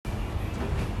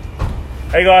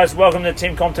Hey guys, welcome to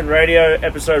Team Compton Radio,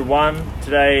 episode 1.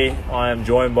 Today I am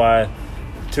joined by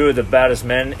two of the baddest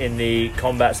men in the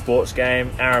combat sports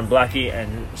game, Aaron Blackie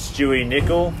and Stewie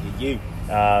Nicol.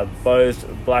 Both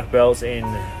black belts in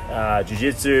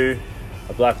Jiu-Jitsu,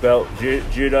 a black belt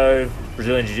Judo,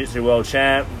 Brazilian Jiu-Jitsu world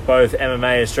champ, both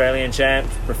MMA Australian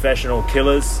champs, professional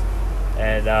killers.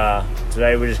 And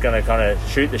today we're just going to kind of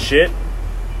shoot the shit,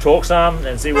 talk some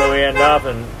and see where we end up,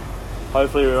 and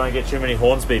hopefully we won't get too many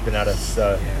horns beeping at us.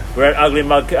 So we're at Ugly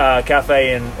Mug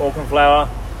Cafe in Auckland Flower,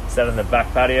 sat in the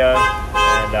back patio.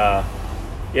 And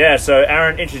so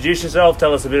Aaron, introduce yourself,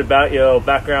 tell us a bit about your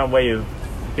background, where you've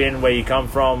been, where you come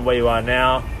from, where you are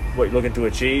now, what you're looking to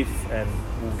achieve, and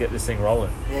we'll get this thing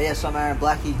rolling. So I'm Aaron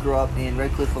Blackie, grew up in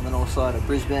Redcliffe on the north side of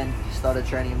Brisbane, started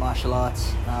training in martial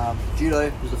arts.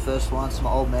 Judo was the first one, so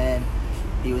my old man,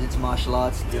 he was into martial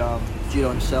arts, did judo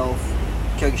himself,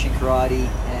 Kyokushin karate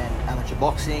and amateur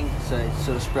boxing, so it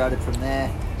sort of sprouted from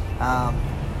there.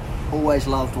 Always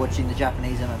loved watching the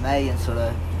Japanese MMA, and sort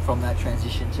of from that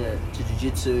transition to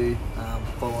jiu-jitsu,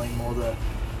 following more the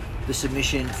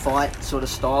submission fight sort of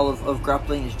style of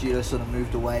grappling, as judo sort of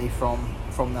moved away from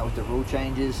that with the rule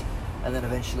changes, and then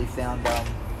eventually found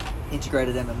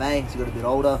integrated MMA as I got a bit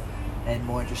older and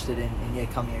more interested in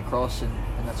coming across, and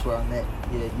that's where I met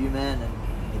you, man, and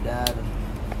your dad, and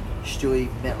Stewie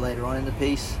met later on in the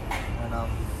piece, and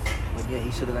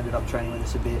he sort of ended up training with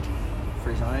us a bit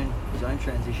for his own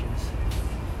transitions.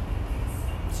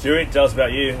 Stewie, tell us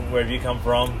about you. Where have you come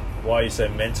from? Why are you so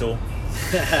mental?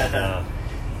 I'm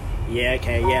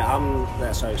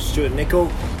Stuart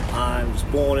Nicol. I was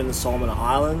born in the Solomon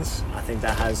Islands. I think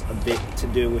that has a bit to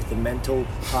do with the mental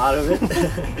part of it.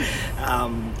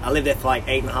 I lived there for like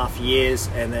 8.5 years,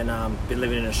 and then been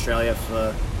living in Australia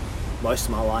for most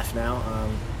of my life now.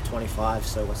 25,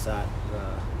 so what's that?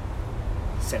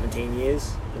 17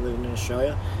 years been living in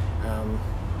Australia.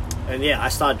 I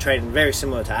started training very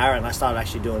similar to Aaron. I started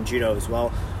actually doing judo as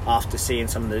well after seeing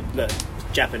some of the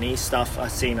Japanese stuff.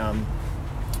 I've seen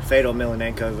Fedor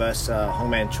Emelianenko versus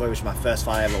Hongman Choi, which was my first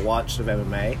fight I ever watched of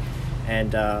MMA,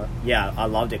 and I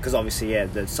loved it because obviously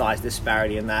the size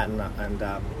disparity in that, and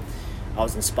I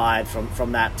was inspired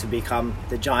from that to become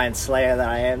the giant slayer that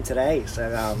I am today.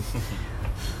 So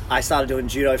I started doing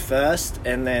judo first,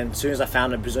 and then as soon as I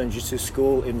found a Brazilian Jiu-Jitsu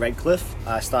school in Redcliffe,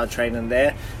 I started training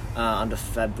there under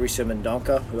Fabricio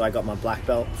Mendonca, who I got my black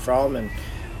belt from. And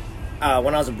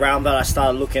when I was a brown belt, I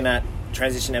started looking at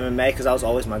transition MMA because that was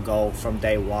always my goal from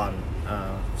day one.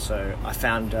 So I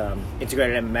found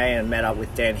integrated MMA and met up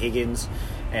with Dan Higgins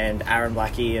and Aaron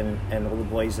Blackie and all the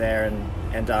boys there.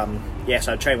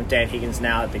 So I train with Dan Higgins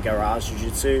now at the Garage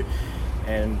Jiu-Jitsu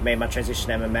and made my transition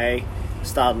to MMA.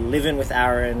 Started living with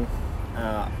Aaron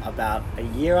about a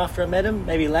year after I met him,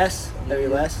 maybe less.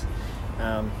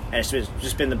 And it's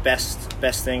just been the best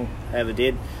thing I ever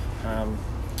did,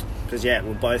 because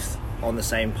we're both on the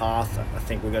same path. I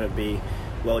think we're going to be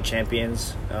world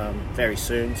champions very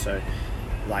soon, so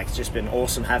it's just been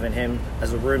awesome having him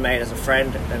as a roommate, as a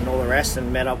friend, and all the rest,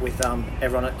 and met up with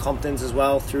everyone at Compton's as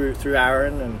well through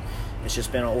Aaron, and it's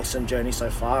just been an awesome journey so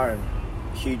far, and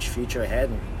huge future ahead,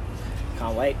 and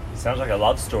can't wait. Sounds like a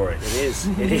love story. It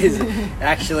is.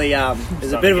 Actually,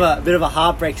 there's a bit of a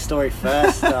heartbreak story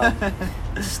first. The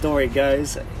story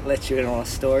goes, let you in on a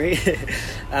story. It's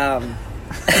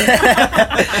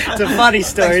a funny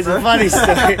story. It's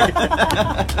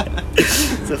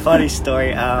a funny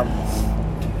story.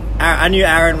 I knew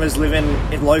Aaron was living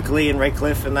locally in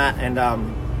Redcliffe and that, and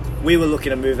we were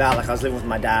looking to move out. I was living with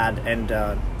my dad and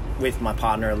with my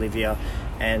partner Olivia,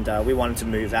 and we wanted to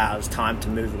move out. It was time to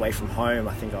move away from home.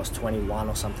 I think I was 21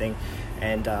 or something,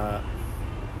 and I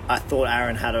thought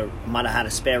Aaron might have had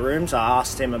a spare room, so I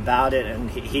asked him about it,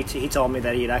 and he told me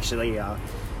that he'd actually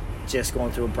just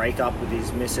gone through a breakup with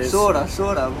his missus. Sorta.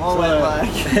 More like.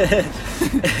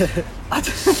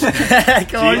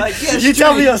 Come on, you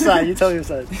tell me your side.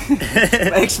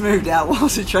 My ex moved out while I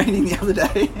was training the other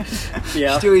day.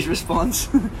 Yeah. Stewie's response: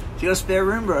 "You got a spare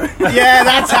room, bro?" Yeah,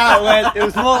 that's how it went. It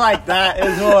was more like that.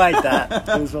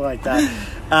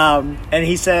 And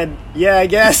he said, "Yeah, I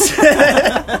guess."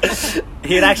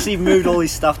 He had actually moved all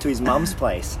his stuff to his mum's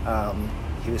place.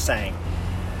 He was saying,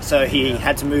 so he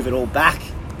had to move it all back.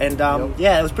 And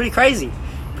it was pretty crazy,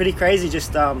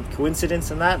 just coincidence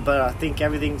and that, but I think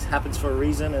everything happens for a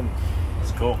reason, and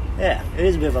it's cool. Yeah, it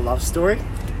is a bit of a love story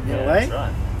in a way. That's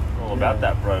right. All about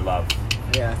that bro love.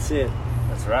 Yeah, that's it.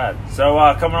 That's right. So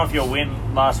coming off your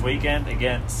win last weekend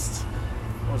against,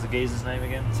 what was the geezer's name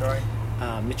again? Sorry.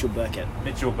 Mitchell Burkett,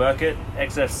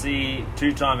 XFC,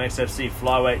 two-time XFC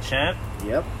flyweight champ.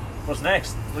 Yep. What's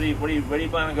next? Where do you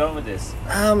plan on going with this?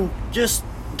 Just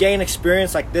gain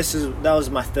experience. Like that was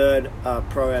my third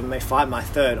pro MMA fight, my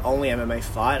third only MMA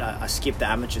fight. I skipped the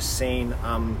amateur scene.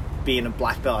 Being a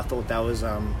black belt, I thought that was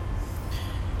a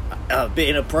bit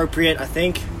inappropriate. I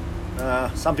think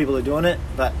some people are doing it,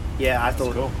 but yeah, I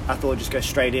thought just go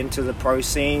straight into the pro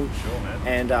scene. Sure,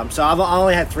 man. And so I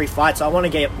only had 3 fights. So I want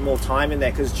to get more time in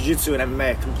there because jiu-jitsu and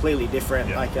MMA are completely different.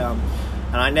 Yeah. Like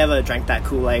and I never drank that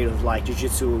Kool-Aid of like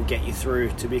jiu-jitsu will get you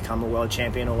through to become a world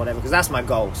champion or whatever, because that's my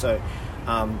goal. So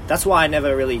that's why I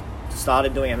never really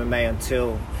started doing MMA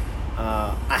until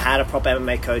I had a proper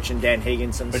MMA coach in Dan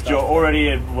Higgins and stuff. But you're already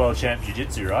a world champ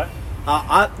jiu-jitsu, right?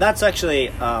 That's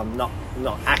actually not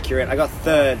accurate. I got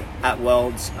third at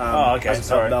Worlds. Okay. As a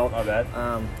Sorry, belt. my bad.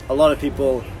 A lot of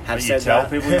people have But said you tell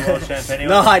that. people you're world champ anyway?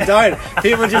 No, I don't.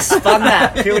 People just spun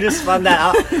that.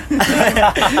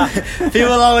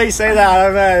 People always say that. I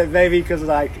don't know. Maybe because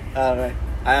I don't know.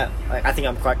 I think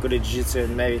I'm quite good at jiu-jitsu,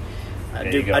 and maybe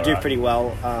I do pretty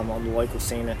well on the local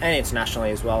scene and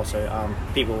internationally as well. So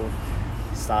people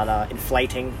start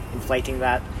inflating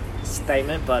that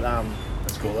statement, but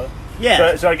That's cool though.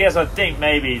 yeah. So I think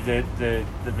maybe the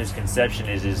misconception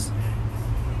is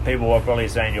people are probably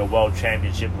saying you're world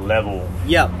championship level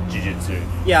Yeah. jiu-jitsu.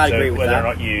 Yeah, I agree with whether that.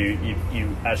 or not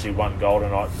you actually won gold or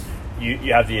not,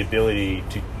 you have the ability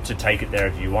to take it there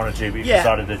if you wanted to, but you Yeah.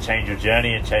 decided to change your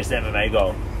journey and chase the MMA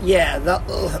goal. Yeah,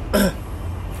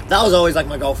 that was always like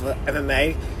my goal for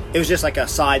MMA. It was just like a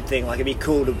side thing. Like it'd be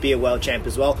cool to be a world champ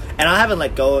as well, and I haven't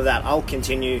let go of that. I'll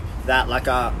continue that. Like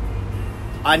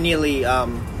I nearly I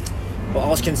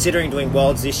was considering doing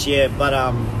worlds this year, but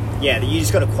yeah, you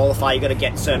just got to qualify. You got to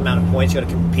get a certain amount of points. You got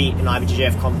to compete in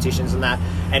IBJJF competitions and that.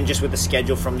 And just with the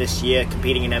schedule from this year,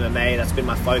 competing in MMA, that's been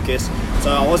my focus.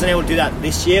 So I wasn't able to do that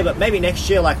this year, but maybe next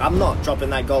year. Like I'm not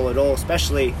dropping that goal at all.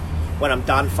 Especially when I'm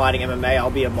done fighting MMA, I'll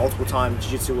be a multiple-time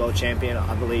jiu-jitsu world champion.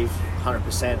 I believe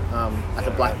 100% at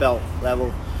the black belt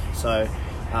level. So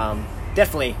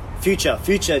definitely future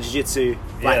jiu-jitsu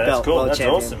black belt cool. world That's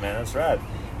champion. awesome, man. That's rad.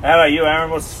 How about you,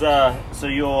 Aaron? So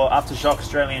you're Aftershock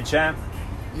Australian champ,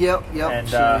 Yep. and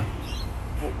So-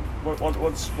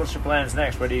 what's your plans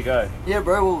next? Where do you go? Yeah,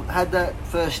 bro. Well, had that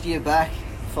first year back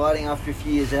fighting after a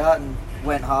few years out, and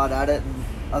went hard at it, and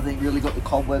I think really got the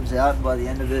cobwebs out. And by the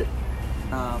end of it,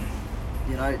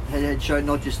 had shown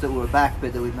not just that we were back,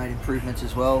 but that we've made improvements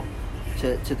as well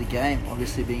to the game.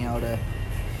 Obviously, being able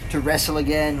to wrestle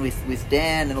again with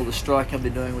Dan and all the striking I've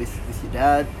been doing with your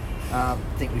dad. I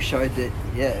think we showed that,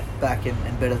 back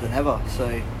and better than ever.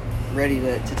 So ready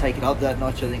to take it up that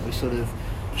notch. I think we sort of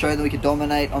showed that we could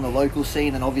dominate on the local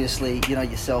scene, and obviously,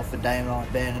 yourself and Damon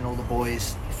and Ben and all the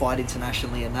boys fight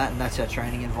internationally and that's our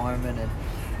training environment, and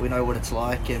we know what it's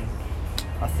like. And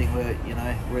I think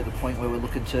we're at the point where we're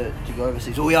looking to go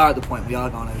overseas. Well, we are at the point we are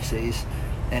going overseas,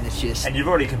 and it's just. And you've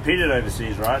already competed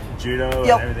overseas, right? Judo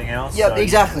Yep. and everything else. Yep, So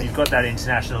exactly. You've got that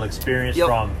international experience Yep.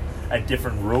 from a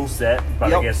different rule set, but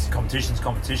Yep. I guess competition's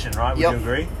competition, right? Would Yep. you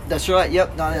agree? That's right.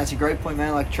 Yep. No, that's a great point,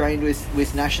 man. Like trained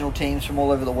with national teams from all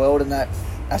over the world, and that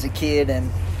as a kid, and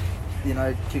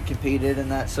competed and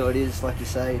that. So it is, like you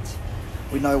say,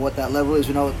 we know what that level is.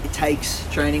 We know what it takes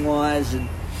training wise and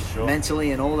Sure.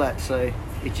 mentally and all that. So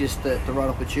it's just the right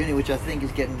opportunity, which I think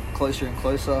is getting closer and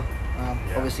closer.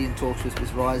 Obviously in talks with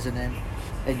Ryzen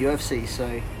and UFC. So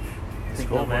I It's think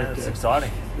cool, they're man. both It's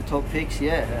exciting. the top picks.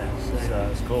 Yeah.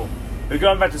 It's cool. But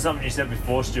going back to something you said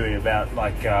before, Stewie, about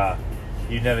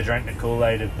you never drank the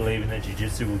Kool-Aid of believing that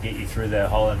jiu-jitsu will get you through the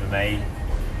whole MMA,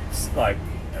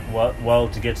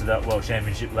 to get to that world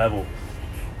championship level.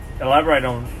 Elaborate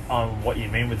on what you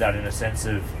mean with that, in a sense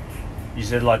of, you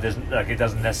said it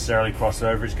doesn't necessarily cross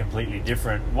over, it's completely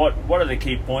different. What are the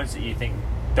key points that you think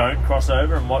don't cross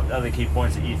over, and what are the key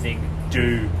points that you think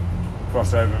do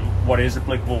cross over, and what is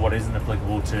applicable, what isn't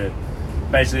applicable to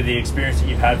basically the experience that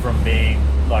you've had from being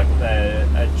like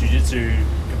a jiu-jitsu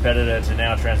competitor to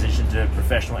now transition to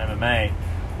professional MMA?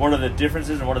 What are the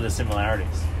differences and what are the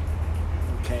similarities?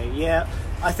 Okay, yeah.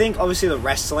 I think obviously the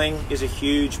wrestling is a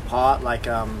huge part. Like,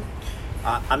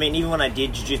 I mean, even when I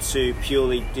did jiu-jitsu,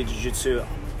 purely did jiu-jitsu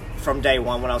from day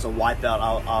one when I was a white belt,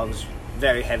 I was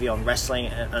very heavy on wrestling,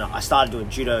 and I started doing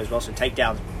judo as well, so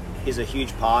takedown is a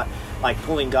huge part. Like,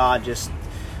 pulling guard just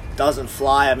doesn't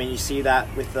fly. I mean, you see that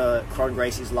with Kron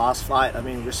Gracie's last fight. I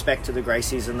mean, respect to the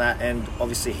Gracies and that, and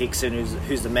obviously Hickson,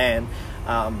 who's the man.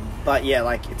 But yeah,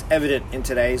 like, it's evident in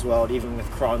today's world, even with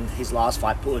Kron, his last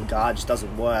fight, pulling guard just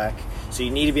doesn't work. So you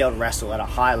need to be able to wrestle at a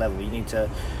high level. You need to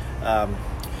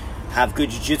have good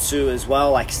jiu-jitsu as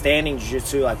well, like standing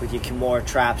jiu-jitsu, like with your Kimura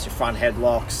traps, your front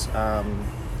headlocks,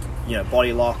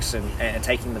 body locks, and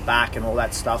taking the back and all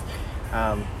that stuff.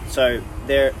 So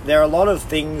there are a lot of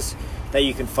things that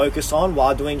you can focus on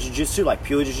while doing jiu-jitsu, like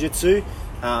pure jiu-jitsu.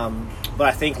 But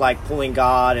I think like pulling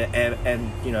guard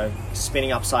and you know,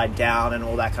 spinning upside down and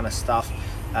all that kind of stuff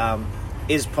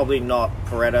is probably not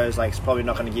Pareto's. Like, it's probably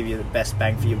not going to give you the best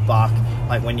bang for your buck.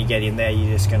 Like, when you get in there,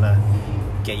 you're just going to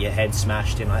get your head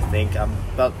smashed in, I think.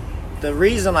 But the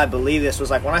reason I believe this was,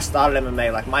 like, when I started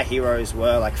MMA, like, my heroes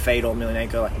were like Fedor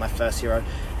Emelianenko, like my first hero,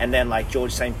 and then like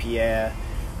George St. Pierre,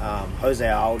 Jose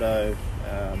Aldo,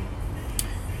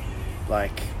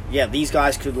 like, yeah, these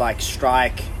guys could like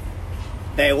strike.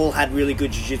 They all had really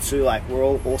good jiu-jitsu, like, we're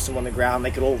all awesome on the ground,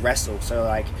 they could all wrestle. So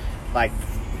like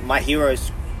my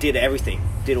heroes did everything,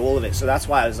 did all of it. So that's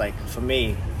why I was like, for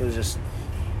me, it was just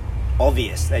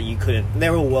obvious that you couldn't.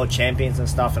 They're all world champions and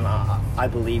stuff, and I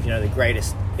believe, you know, the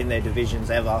greatest in their divisions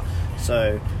ever.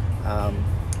 So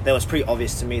that was pretty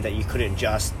obvious to me that you couldn't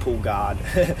just pull guard.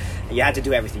 You had to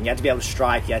do everything. You had to be able to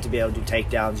strike, you had to be able to do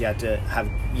takedowns, you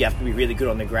have to be really good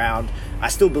on the ground. I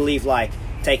still believe like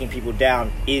taking people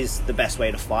down is the best way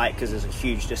to fight, because there's a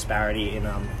huge disparity in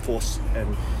force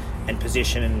and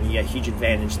position, and you get a huge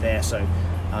advantage there. So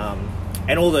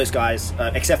and all those guys,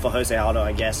 except for Jose Aldo,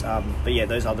 I guess, but yeah,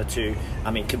 those other two.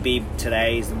 I mean, Khabib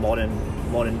today is the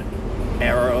modern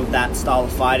era of that style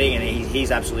of fighting, and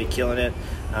he's absolutely killing it.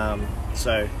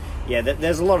 So yeah,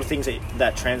 there's a lot of things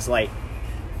that translate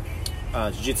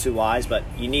jiu-jitsu wise, but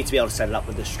you need to be able to set it up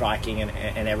with the striking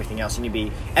and everything else. You need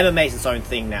to be, MMA's its own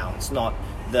thing now. It's not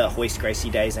the Royce Gracie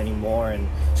days anymore, and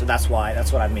so that's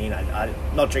what I mean. I'm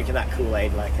not drinking that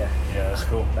Kool-Aid, like yeah, that's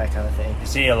cool, that kind of thing. You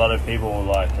see a lot of people,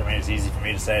 like, I mean, it's easy for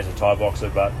me to say as a Thai boxer,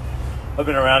 but I've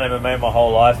been around MMA my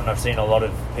whole life, and I've seen a lot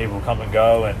of people come and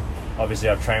go, and obviously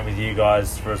I've trained with you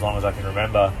guys for as long as I can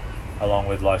remember, along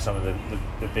with like some of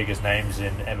the biggest names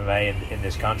in MMA in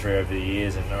this country over the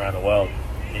years and around the world.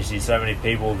 And you see so many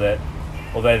people that,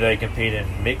 although they compete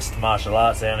in mixed martial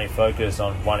arts, they only focus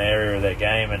on one area of their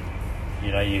game, and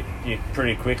you know, you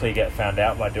pretty quickly get found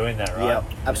out by doing that, right? Yeah,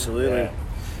 absolutely.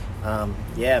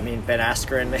 Yeah, I mean, Ben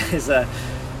Askren is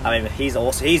he's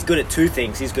also, he's good at two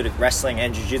things. He's good at wrestling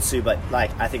and jiu-jitsu, but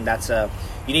like, I think that's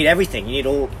you need everything. You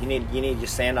need your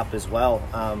stand-up as well,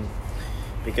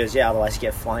 because yeah, otherwise you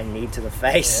get flying knee to the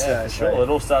face. Yeah, for sure. It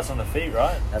all starts on the feet,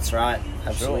 right? That's right.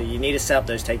 Absolutely. Sure. You need to set up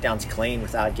those takedowns clean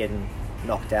without getting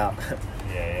knocked out.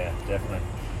 Yeah, definitely.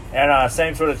 And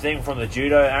same sort of thing from the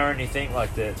judo, Aaron, you think,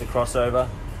 like the crossover?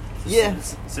 Yeah.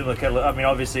 Similar, I mean,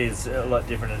 obviously it's a lot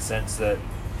different in the sense that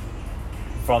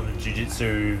from the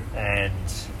jiu-jitsu and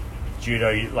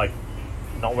judo, like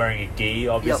not wearing a gi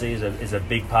obviously is a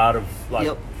big part of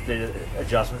like the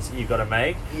adjustments that you've got to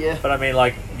make. Yeah. But I mean,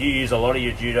 like, you use a lot of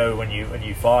your judo when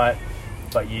you fight,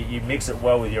 but you mix it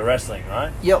well with your wrestling,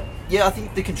 right? Yep. Yeah, I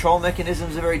think the control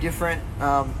mechanisms are very different.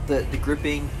 The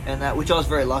gripping and that, which I was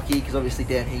very lucky, because obviously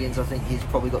Dan Higgins, I think he's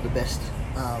probably got the best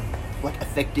like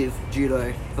effective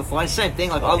judo for fighting. Same thing.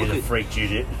 Like, he's a freak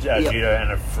judo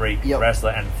and a freak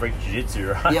wrestler and freak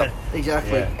jiu-jitsu, right? Yep,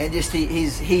 exactly. Yeah. And just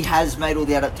he has made all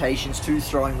the adaptations to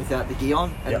throwing without the gi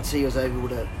on, and so he was able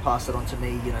to pass it on to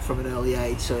me, you know, from an early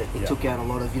age. So it took out a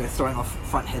lot of, you know, throwing off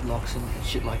front headlocks and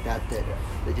shit like that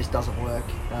just doesn't work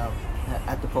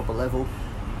at the proper level.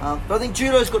 But I think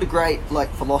judo's got a great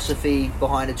like philosophy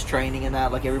behind its training and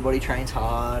that. Like, everybody trains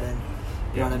hard, and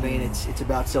you know what I mean. It's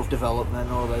about self-development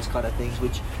and all those kind of things,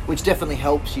 which definitely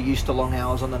helps. You're used to long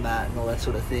hours on the mat and all that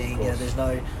sort of thing. You know, there's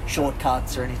no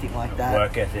shortcuts or anything like that.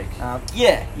 Work ethic. I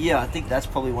think that's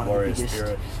probably one Warrior of the biggest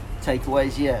spirit.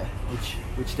 Takeaways. Yeah,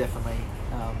 which definitely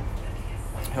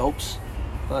helps.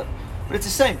 But it's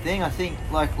the same thing. I think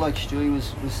like Stewie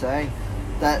was saying.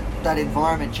 That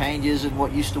environment changes, and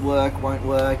what used to work won't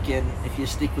work, and if you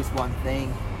stick with one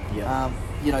thing,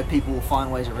 you know, people will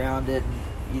find ways around it,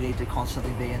 and you need to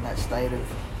constantly be in that state of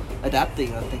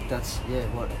adapting. I think that's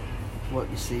what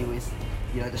you see with,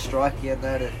 you know, the striking and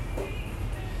that,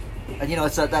 and you know,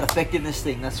 it's that effectiveness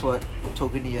thing. That's what I'm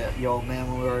talking to your old man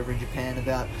when we were over in Japan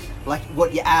about, like,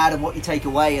 what you add and what you take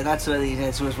away, and that's where the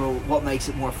answer was, well, what makes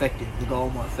it more effective, the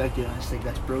goal more effective. And I just think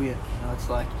that's brilliant. You know, it's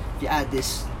like, if you add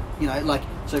this, you know, like,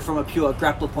 so from a pure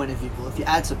grappler point of view, well, if you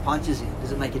add some punches in,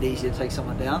 does it make it easier to take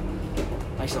someone down?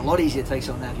 It makes it a lot easier to take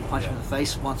someone down if you punch them in the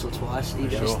face once or twice. Even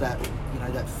just that, you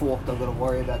know, that fork, I've got to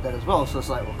worry about that as well. So it's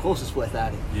like, well, of course it's worth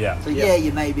adding. So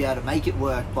you may be able to make it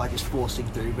work by just forcing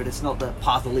through, but it's not the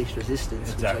path of least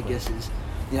resistance, which I guess is,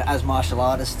 you know, as martial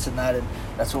artists and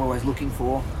that's what we're always looking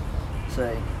for.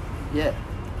 So, yeah,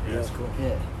 that's cool.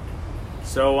 Yeah.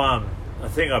 So, I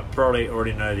think I probably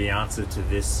already know the answer to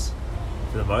this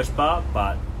for the most part,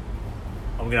 but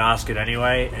I'm going to ask it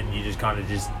anyway, and you just kind of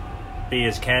just be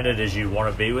as candid as you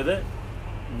want to be with it.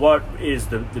 What is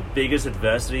the biggest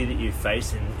adversity that you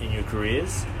face in your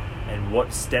careers, and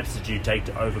what steps did you take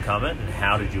to overcome it, and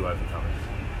how did you overcome it?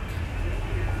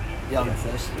 Yeah, I'll go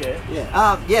first.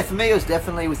 Yeah. For me, it was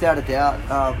definitely, without a doubt,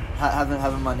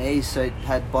 having my knees. So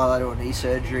had bilateral knee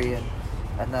surgery,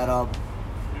 and that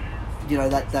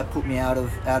that put me out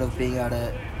of being able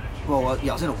to. Well, I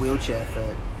was in a wheelchair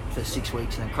for 6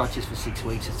 weeks, and then crutches for 6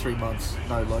 weeks, or 3 months,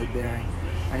 no load bearing,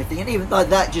 or anything. And even though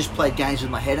that just played games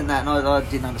with my head and that, and I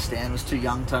didn't understand. I was too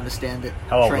young to understand it.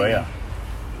 How old were you?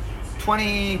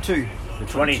 22. You're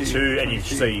 22, and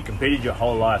so you competed your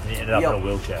whole life, and you ended up in a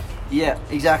wheelchair. Yeah,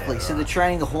 exactly. Yeah, So right. the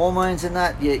training, the hormones and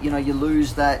that, you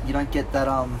lose that. You don't get that.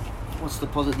 What's the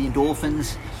positive? The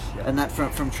endorphins, and that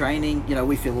from training.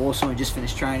 We feel awesome. We just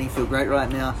finished training. Feel great right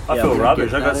now. I feel We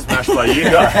rubbish. get I got that. smashed by you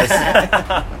guys.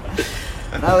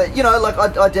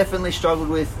 I definitely struggled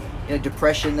with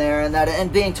depression there and that,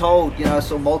 and being told. I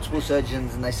saw multiple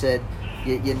surgeons, and they said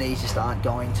your knees just aren't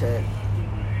going to.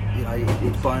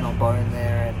 It's bone on bone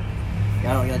there, and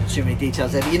I don't want to go into too many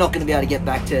details there, but you're not going to be able to get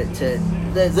back to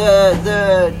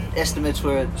the estimates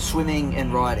were swimming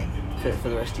and riding for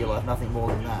the rest of your life, nothing more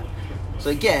than that. So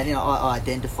again, I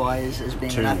identify as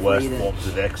being Two an athlete. worst and- forms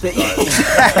of exercise.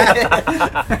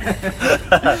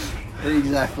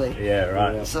 Exactly. Yeah,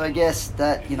 right. So I guess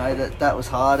that that was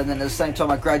hard, and then at the same time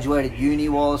I graduated uni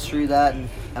while I was through that, and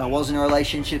I was in a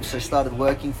relationship, so I started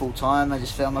working full time. I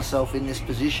just found myself in this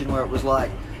position where it was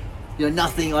like,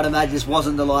 nothing I'd imagine. This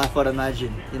wasn't the life I'd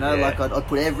imagined. Like I'd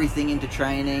put everything into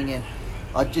training, and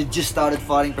I just started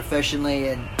fighting professionally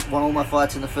and won all my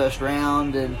fights in the first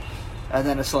round, and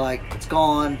then it's like it's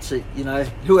gone. So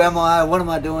who am I? What am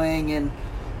I doing? And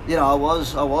I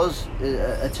was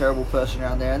a terrible person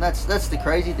around there, and that's the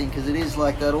crazy thing, because it is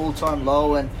like that all-time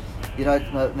low, and me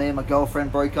and my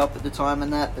girlfriend broke up at the time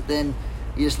and that, but then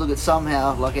you just look at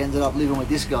somehow, like, I ended up living with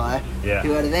this guy,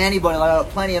 who out of anybody, like, I got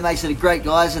plenty of mates that are great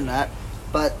guys and that,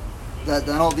 but they're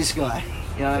not this guy.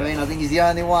 You know what I mean? I think he's the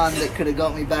only one that could have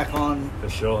got me back on For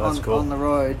sure, that's cool. on the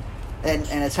road, and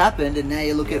it's happened, and now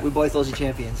you look at, we're both Aussie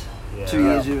champions. Yeah, 2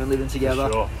 years we've been living together,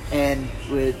 sure. and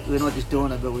we're not just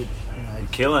doing it, but we're You're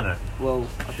killing it. well,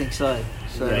 I think so.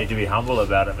 So You need to be humble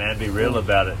about it, man. Be real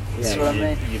about it. That's what I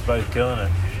mean. You're both killing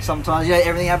it. sometimes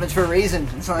everything happens for a reason.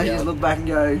 And sometimes you just look back and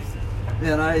go,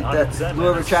 that 100%, law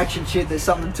of man. attraction shit, there's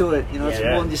something to it. It's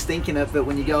Yeah. more than just thinking it, but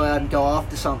when you go out and go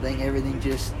after something, everything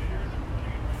just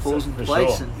falls into For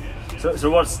place. sure. And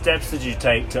So what steps did you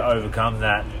take to overcome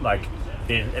that, like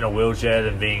being in a wheelchair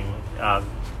and being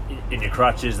in your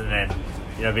crutches, and then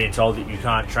being told that you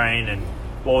can't train? And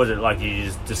what was it like? You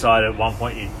just decided at one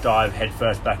point you'd dive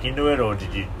headfirst back into it, or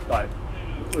did you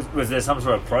was there some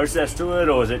sort of process to it,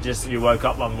 or was it just you woke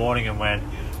up one morning and went,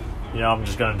 I'm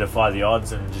just going to defy the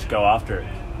odds and just go after it?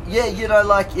 yeah,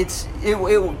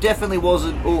 it definitely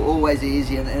wasn't always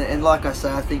easy, and like I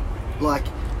say, I think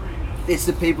it's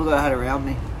the people that I had around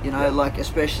me,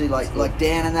 especially like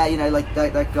Dan and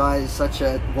that, that guy is such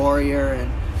a warrior, and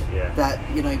that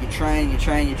you train,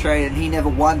 and he never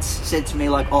once said to me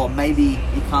oh, maybe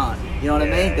you can't. You know what I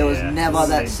mean? There was never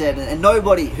that said, and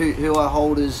nobody who I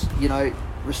hold as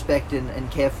respect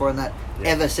and care for and that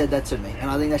ever said that to me, and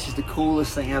I think that's just the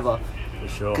coolest thing ever. For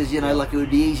sure. Because it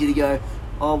would be easy to go,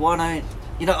 oh, why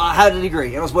don't I had a degree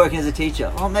and I was working as a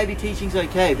teacher. Oh, maybe teaching's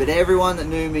okay, but everyone that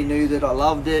knew me knew that I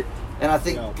loved it, and I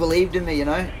think believed in me,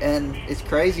 and it's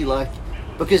crazy,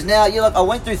 because now I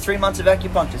went through 3 months of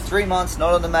acupuncture, 3 months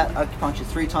not on the mat, acupuncture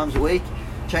 3 times a week,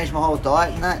 changed my whole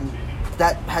diet and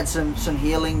that had some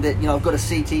healing. That I've got a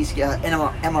CT scan,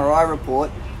 MRI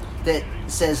report that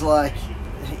says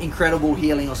incredible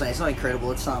healing or something. It's not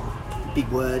incredible, it's some big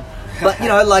word, but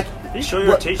Are you sure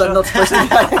you're a teacher? But not supposed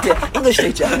to be English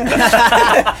teacher.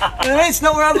 It's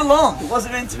not where I belong. It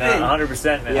wasn't meant to be.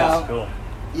 100%, man. Yeah. That's cool.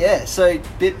 Yeah, so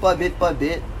bit by bit by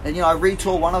bit, and I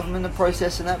retore one of them in the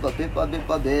process and that, but bit by bit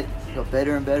by bit, got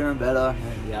better and better and better,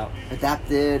 and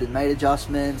adapted and made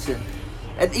adjustments,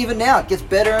 and even now it gets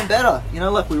better and better.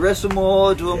 We wrestle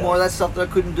more, doing more of that stuff that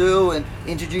I couldn't do, and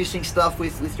introducing stuff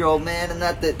with your old man and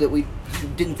that we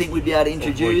didn't think we'd be able to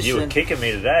introduce. You were kicking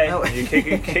me today. No. You're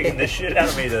kicking the shit out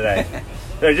of me today.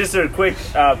 So just a quick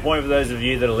point for those of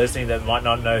you that are listening that might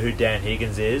not know who Dan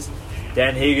Higgins is.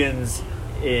 Dan Higgins,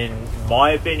 in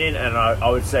my opinion, and I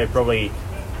would say probably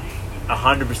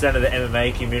 100% of the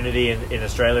MMA community in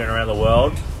Australia and around the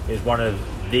world, is one of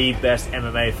the best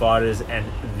MMA fighters and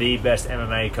the best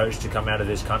MMA coach to come out of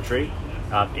this country,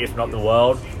 if not the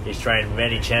world. He's trained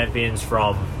many champions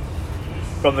from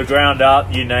the ground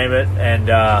up, you name it, and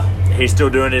he's still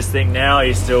doing his thing now.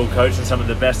 He's still coaching some of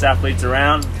the best athletes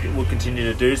around. Will continue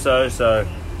to do so. So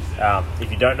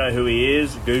If you don't know who he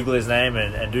is, Google his name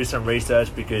and do some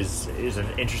research, because he's an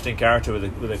interesting character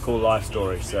with a cool life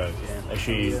story. So make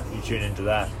sure you tune into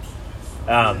that.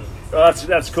 Well,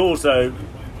 that's cool. So,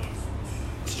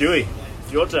 Stewie,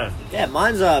 it's your turn. Yeah,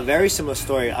 mine's a very similar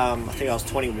story. I think I was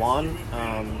 21.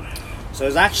 So it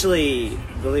was actually,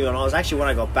 believe it or not, it was actually when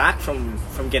I got back from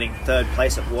getting third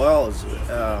place at Worlds.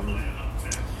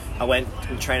 I went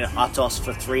and trained at Atos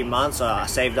for 3 months. I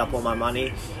saved up all my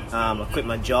money. I quit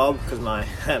my job because my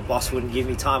boss wouldn't give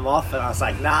me time off, and I was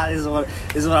like, nah, this is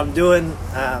what I'm doing.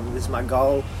 This is my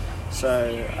goal.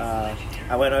 So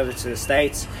I went over to the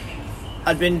States.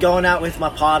 I'd been going out with my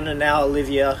partner now,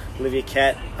 Olivia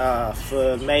Kett,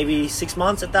 for maybe 6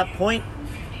 months at that point.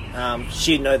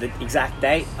 She'd know the exact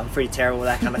date. I'm pretty terrible with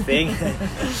that kind of thing.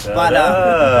 But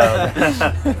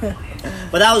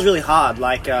that was really hard.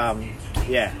 Like,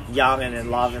 young and in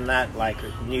love and that, like,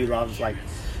 new love, like,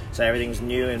 so everything was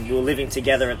new, and we were living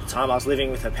together at the time. I was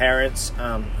living with her parents,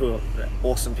 who are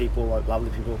awesome people, like, lovely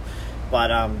people.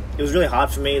 But it was really hard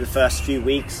for me the first few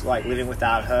weeks, like, living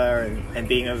without her and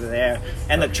being over there.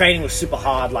 And the training was super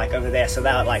hard, like, over there, so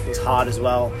that, like, was hard as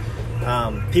well.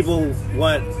 People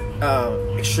weren't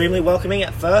extremely welcoming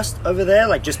at first over there,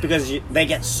 like, just because they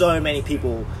get so many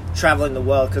people traveling the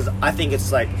world, because I think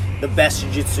it's, like, the best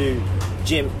jiu-jitsu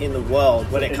gym in the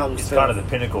world when it comes to... It's kind of the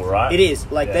pinnacle, right? It is.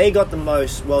 Like, they got the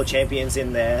most world champions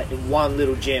in there in one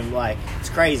little gym. Like, it's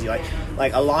crazy.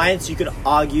 Like Alliance, you could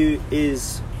argue,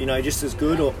 is, you know, just as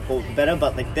good or better,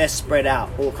 but, like, they're spread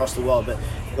out all across the world. But,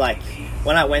 like,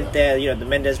 when I went there, you know, the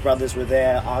Mendez brothers were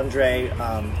there, Andre,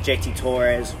 JT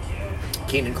Torres,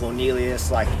 Keenan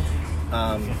Cornelius, like,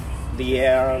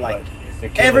 Vieira, like...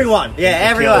 Everyone,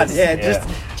 everyone,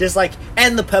 just like,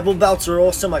 and the purple belts are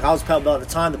awesome. Like, I was purple belt at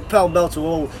the time. The purple belts were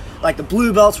all, like, the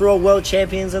blue belts were all world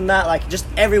champions and that, like, just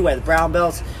everywhere. The brown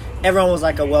belts, everyone was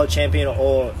like a world champion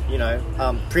or you know,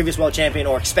 previous world champion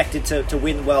or expected to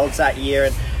win worlds that year,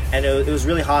 and it was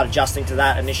really hard adjusting to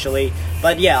that initially.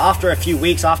 But yeah, after a few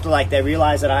weeks, after, like, they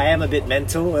realize that I am a bit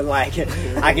mental and, like,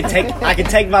 I can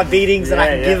take my beatings and I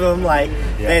can give them, like,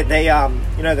 they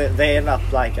you know, they end up,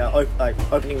 like,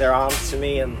 opening their arms to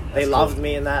me, and they loved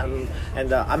me in that,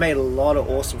 and I made a lot of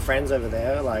awesome friends over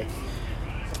there, like,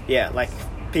 like,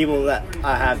 people that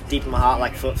I have deep in my heart,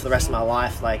 like, for the rest of my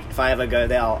life. Like, if I ever go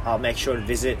there, I'll make sure to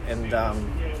visit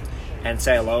and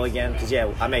say hello again, because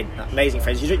I made amazing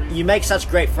friends. You make such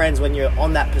great friends when you're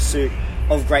on that pursuit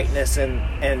of greatness, and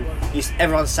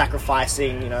everyone's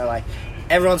sacrificing, you know, like,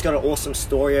 everyone's got an awesome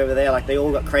story over there. Like, they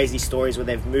all got crazy stories where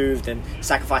they've moved and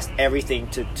sacrificed everything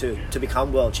to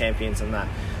become world champions and that.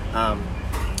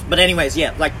 But anyways,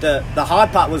 like, the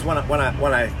hard part was when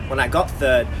I got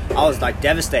third, I was, like,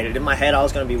 devastated. In my head, I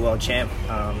was going to be world champ.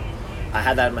 I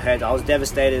had that in my head. I was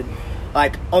devastated.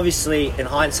 Like, obviously, in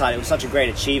hindsight, it was such a great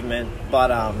achievement,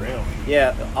 but I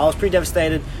was pretty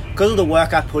devastated because of the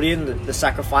work I put in, the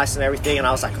sacrifice and everything, and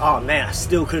I was like, oh man, I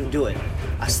still couldn't do it.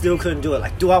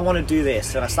 Like, do I want to do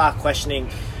this? And I started questioning,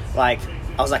 like,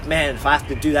 I was like, man, if I have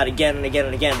to do that again and again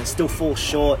and again and still fall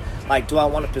short, like, do I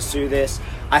want to pursue this?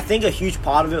 I think a huge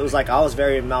part of it was, like, I was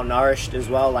very malnourished as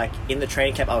well. Like, in the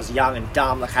training camp, I was young and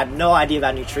dumb. Like, I had no idea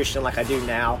about nutrition like I do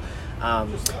now.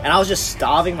 And I was just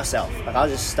starving myself. Like, I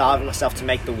was just starving myself to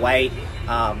make the weight,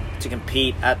 to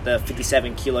compete at the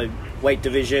 57 kilo weight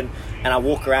division. And I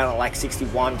walk around at, like,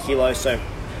 61 kilos. So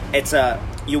it's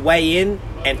you weigh in,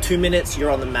 and 2 minutes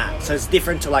you're on the mat. So it's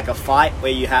different to, like, a fight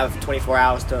where you have 24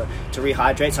 hours to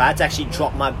rehydrate. So I had to actually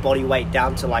drop my body weight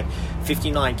down to, like,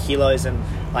 59 kilos, and,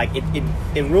 like,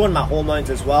 it ruined my hormones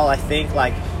as well. I think,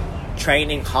 like,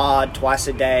 training hard twice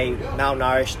a day,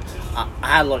 malnourished. I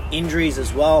had a lot of injuries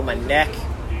as well, my neck.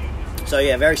 So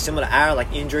yeah, very similar to Aaron,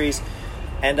 like, injuries.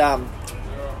 And man,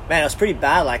 it was pretty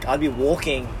bad. Like, I'd be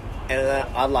walking and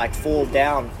I'd, like, fall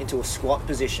down into a squat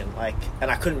position, like,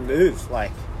 and I couldn't move,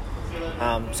 like.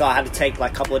 So I had to take,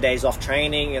 like, a couple of days off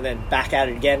training and then back at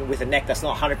it again with a neck that's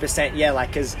not 100% yet, like,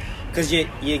 because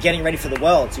you're getting ready for the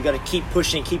world. So you got to keep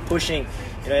pushing.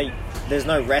 You know, there's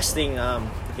no resting.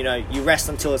 You know, you rest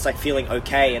until it's, like, feeling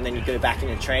okay, and then you go back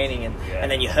into training, and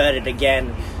then you hurt it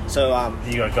again. So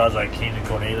you got guys like Keenan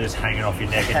Cornelius hanging off your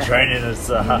neck and training.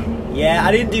 Yeah,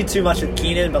 I didn't do too much with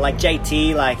Keenan, but, like,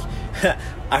 JT, like,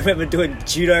 I remember doing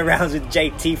judo rounds with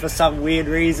JT for some weird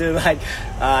reason. Like,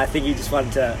 I think he just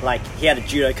wanted to, like, he had a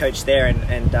judo coach there,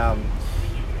 and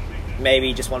maybe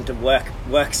he just wanted to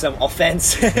work some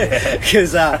offense,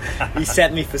 because he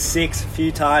set me for 6 a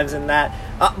few times and that.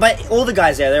 But all the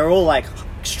guys there, they were all, like,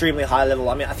 extremely high level.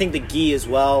 I mean, I think the gi as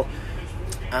well,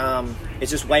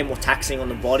 it's just way more taxing on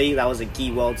the body. That was a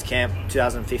gi worlds camp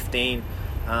 2015.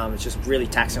 It's just really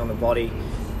taxing on the body,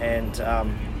 and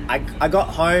I got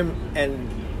home and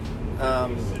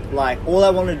like all I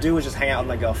wanted to do was just hang out with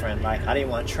my girlfriend. Like I didn't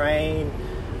want to train,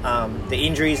 the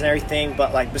injuries and everything.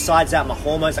 But like besides that, my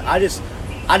hormones, I just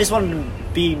wanted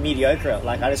to be mediocre.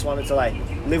 Like I just wanted to like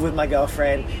live with my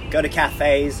girlfriend, go to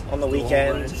cafes on the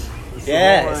weekend.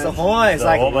 It's the hormones.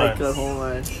 Like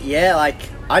hormones. Yeah, like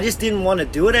I just didn't want to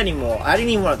do it anymore. I didn't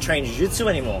even want to train jiu-jitsu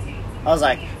anymore. I was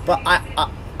like, but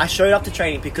I showed up to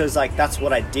training because like that's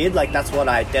what I did. Like that's what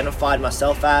I identified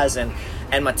myself as, and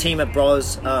my team at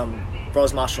Bros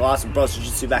Martial Arts and Bros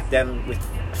Jiu-Jitsu back then with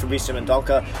Fabricio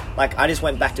Mendonca. Like I just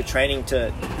went back to training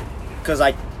because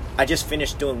I just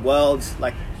finished doing Worlds.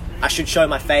 Like I should show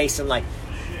my face and like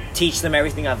teach them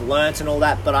everything I've learnt and all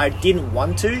that, but I didn't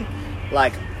want to.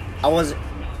 Like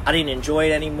I didn't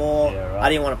enjoy it anymore. Yeah, right. I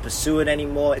didn't want to pursue it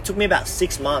anymore. It took me about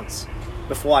 6 months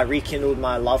before I rekindled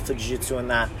my love for jiu-jitsu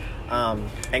and that,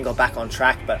 and got back on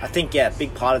track. But I think, a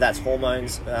big part of that's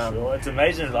hormones. Sure. It's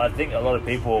amazing. I think a lot of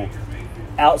people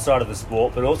outside of the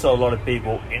sport, but also a lot of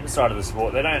people inside of the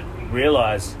sport, they don't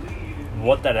realise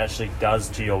what that actually does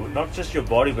to your, not just your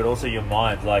body, but also your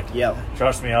mind. Like,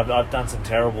 trust me, I've done some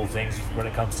terrible things when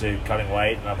it comes to cutting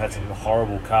weight, and I've had some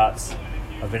horrible cuts.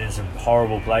 I've been in some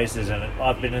horrible places, and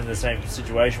I've been in the same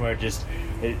situation where it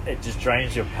just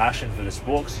drains your passion for the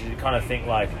sport, because you kind of think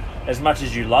like, as much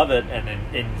as you love it,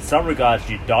 and in some regards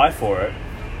you die for it,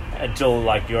 until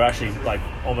like you're actually like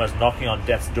almost knocking on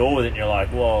death's door with it, and you're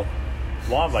like, well,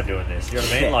 why am I doing this? You know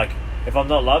what I mean? Like, if I'm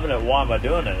not loving it, why am I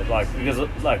doing it? Like, because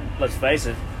like, let's face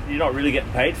it, you're not really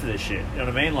getting paid for this shit. You know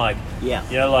what I mean? Like, you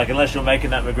know, like unless you're making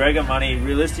that McGregor money,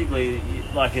 realistically,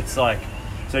 like it's like,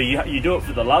 so you do it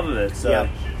for the love of it. So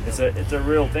it's a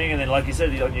real thing. And then, like you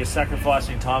said, you're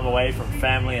sacrificing time away from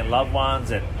family and loved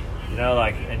ones, and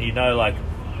like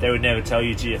they would never tell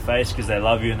you to your face because they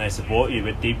love you and they support you,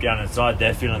 but deep down inside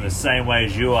they're feeling the same way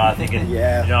as you are, thinking, you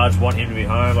know, I just want him to be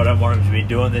home, I don't want him to be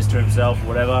doing this to himself or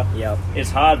whatever. It's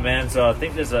hard, man. So I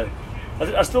think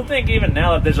I still think even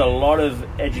now that there's a lot of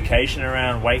education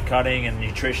around weight cutting and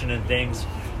nutrition and things,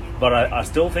 but I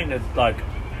still think that like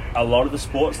a lot of the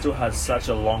sport still has such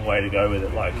a long way to go with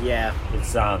it. Like,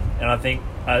 it's and I think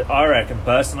I reckon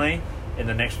personally in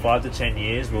the next 5 to 10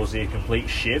 years we'll see a complete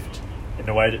shift in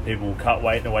the way that people will cut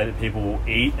weight, in the way that people will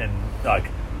eat, and like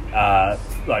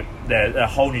their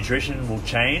whole nutrition will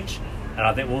change, and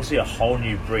I think we'll see a whole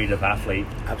new breed of athlete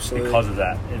because of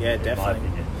that. In my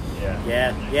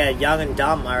opinion. Young and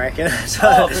dumb, I reckon.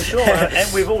 For sure,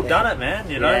 and we've all done it, man.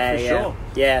 You know, sure.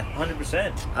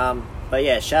 100%. But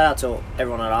yeah, shout out to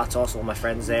everyone at Artos, all my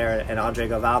friends there, and Andre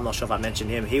Goval. I'm not sure if I mentioned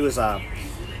him. He was like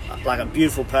a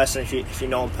beautiful person. If you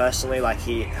know him personally, like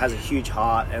he has a huge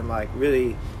heart and like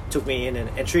really took me in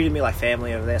and treated me like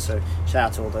family over there. So shout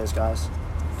out to all those guys.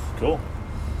 Cool.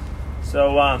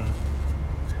 So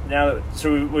now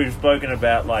we've spoken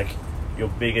about like your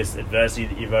biggest adversity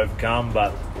that you've overcome,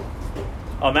 but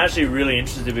I'm actually really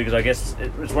interested because I guess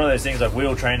it's one of those things, like we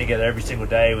all train together every single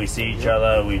day, we see each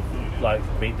other, we like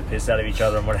beat the piss out of each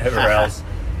other and whatever else,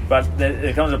 but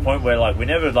there comes a point where like we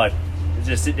never like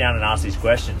just sit down and ask these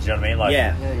questions, you know what I mean?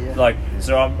 Like, like,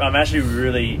 so I'm actually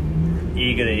really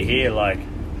eager to hear like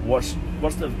what's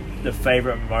the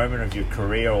favorite moment of your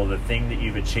career, or the thing that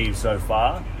you've achieved so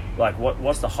far. Like,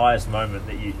 what's the highest moment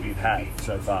that you've had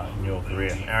so far in your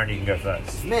career? Aaron, you can go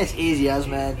first. Man, it's easy as,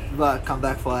 man. But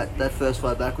comeback fight, that first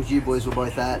fight back, which you boys were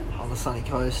both at on the sunny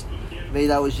coast. Me,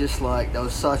 that was just like, that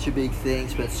was such a big thing.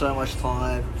 Spent so much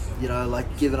time, you know,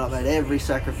 like giving up, made every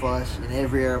sacrifice in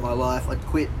every area of my life. I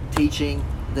quit teaching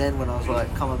then when I was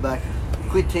like coming back.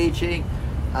 Quit teaching.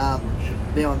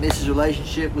 Me and my missus'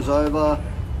 relationship was over.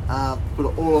 Put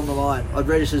it all on the line. I'd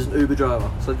registered as an Uber driver.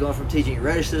 So I'd gone from teaching,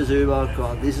 registered as Uber,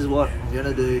 gone, this is what I'm going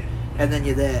to do. And then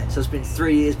you're there. So it's been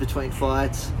 3 years between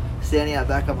fights, standing out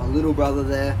back, got my little brother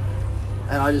there.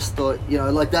 And I just thought, you know,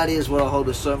 like that is what I hold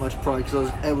with so much pride, because I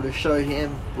was able to show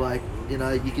him, like, you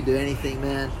know, you can do anything,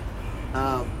 man.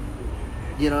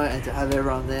 You know, and to have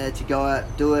everyone there to go out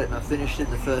and do it. And I finished it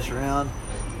in the first round.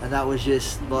 And that was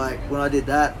just, like, when I did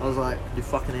that, I was like, I do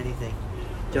fucking anything.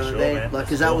 Do you know what I mean? Man. Like,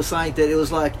 because that was something that it was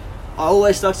like, I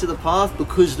always stuck to the path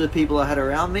because of the people I had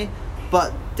around me,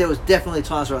 but there was definitely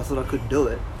times where I thought I couldn't do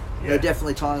it. There were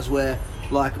definitely times where,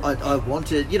 like, I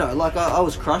wanted, you know, like I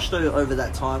was crushed over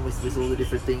that time with all the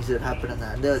different things that happened and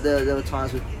that. And there were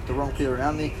times with the wrong people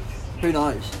around me. Who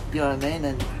knows? You know what I mean?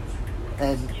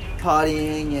 And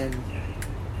partying and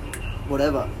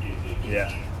whatever.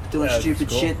 Yeah. Doing stupid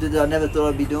shit that I never thought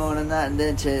I'd be doing and that, and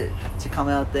then to come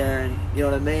out there and, you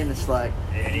know what I mean? It's like...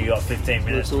 And you got 15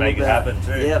 minutes to make it happen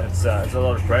too. It's a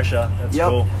lot of pressure. That's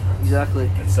cool. Exactly.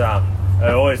 It's I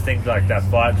always think like that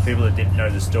fight, the people that didn't know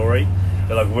the story,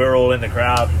 they're like, we're all in the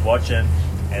crowd watching,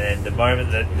 and then the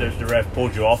moment that the ref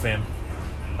pulled you off him,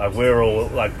 like we were all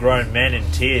like grown men in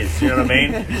tears. You know what I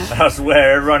mean? I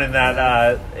swear, everyone in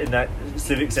that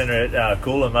civic centre at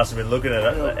Coolum must have been looking at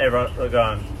everyone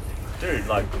going, dude,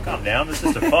 like, calm down, it's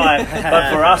just a fight.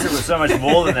 But for us, it was so much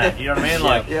more than that. You know what I mean?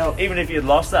 Like, even if you'd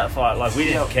lost that fight, like, we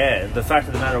didn't care. The fact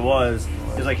of the matter was,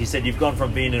 like you said, you've gone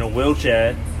from being in a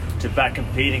wheelchair to back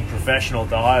competing professional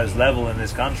at the highest level in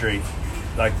this country.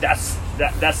 Like, that's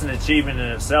an achievement in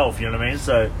itself. You know what I mean?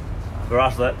 So for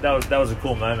us, that was a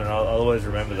cool moment. I'll always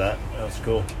remember that. That was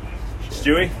cool.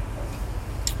 Stewie?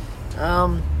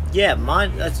 Yeah,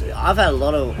 mine. I've had a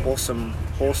lot of awesome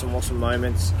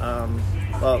moments.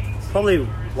 Well, probably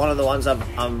one of the ones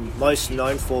I'm most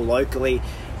known for locally,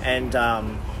 and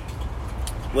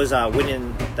was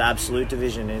winning the Absolute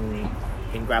division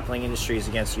in Grappling Industries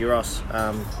against Euros.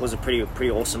 Was a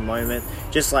pretty awesome moment.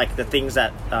 Just like the things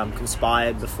that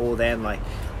conspired before then, like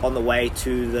on the way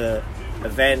to the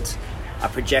event, I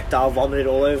projectile vomited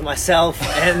all over myself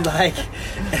and like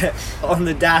on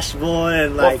the dashboard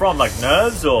and like. What from? Like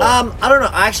nerves or? I don't know.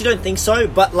 I actually don't think so,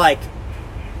 but like.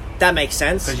 That makes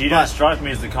sense. Because you don't strike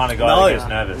me as the kind of guy that gets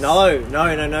nervous. No.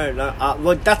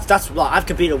 Well, that's like I've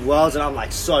competed worlds and I'm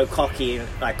like so cocky and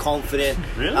like confident.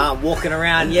 Really? Walking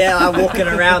around, I'm walking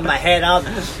around, my head up,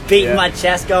 beating my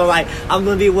chest, going like I'm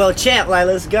gonna be world champ. Like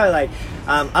let's go. Like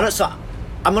I'm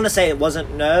gonna say it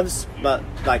wasn't nerves, but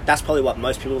like that's probably what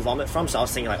most people vomit from. So I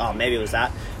was thinking like, oh, maybe it was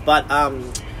that. But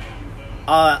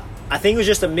I think it was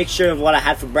just a mixture of what I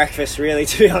had for breakfast, really,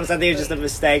 to be honest. I think it was just a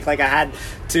mistake. Like, I had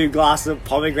 2 glasses of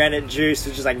pomegranate juice,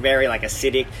 which is, like, very, like,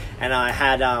 acidic. And I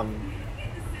had,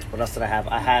 what else did I have?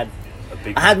 I had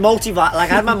my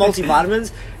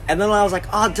multivitamins. And then I was like,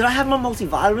 oh, did I have my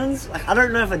multivitamins? Like, I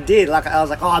don't know if I did. Like, I was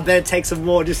like, oh, I better take some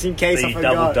more just in case I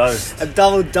forgot. Double-dosed. A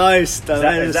double-dosed.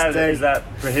 Is that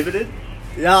prohibited?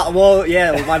 Yeah, well,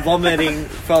 my vomiting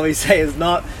probably say is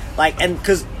not. Like, and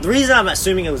because the reason I'm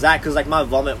assuming it was that, because like my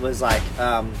vomit was like,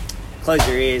 close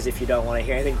your ears if you don't want to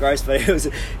hear anything gross, but it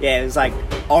was like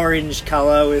orange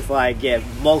color with like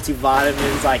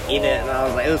multivitamins like in it, and I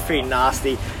was like, it was pretty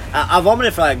nasty. I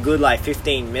vomited for like a good like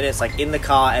 15 minutes, like in the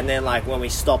car, and then like when we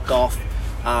stopped off,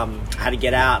 I had to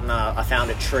get out, and I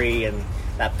found a tree, and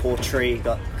that poor tree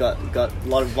got a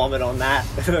lot of vomit on that.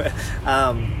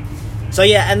 So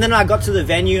yeah, and then I got to the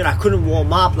venue and I couldn't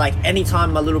warm up. Like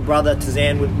anytime my little brother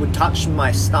Tazan would touch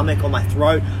my stomach or my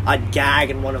throat, I'd gag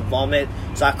and want to vomit.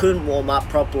 So I couldn't warm up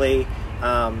properly,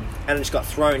 and I just got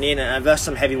thrown in. And I versed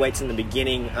some heavyweights in the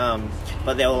beginning,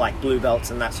 but they were like blue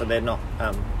belts and that, so they're not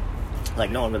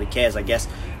like no one really cares, I guess.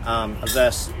 I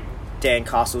versed Dan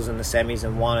Castles in the semis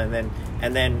and won,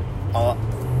 and then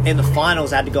in the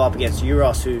finals I had to go up against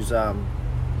Euros, who's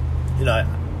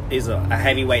is a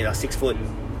heavyweight, like 6 foot.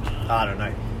 I don't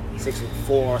know, 6'4"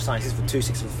 or something,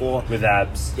 6'2", 6'4", with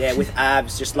abs. Yeah, with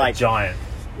abs, just like giant.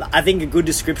 I think a good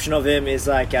description of him is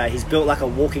like he's built like a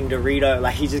walking Dorito.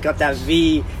 Like he just got that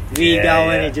V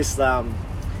going. Yeah. He just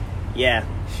huge.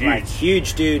 Like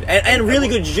huge dude, and really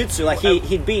good jiu-jitsu. Like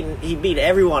he beat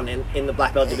everyone in the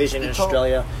black belt division in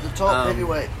Australia. The top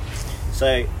heavyweight.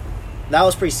 So that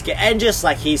was pretty scary, and just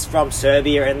like he's from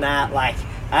Serbia and that, like.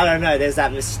 I don't know, there's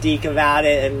that mystique about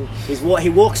it, and he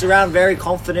walks around very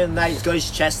confident in that. He's got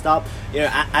his chest up,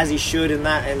 as he should in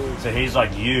that. And so he's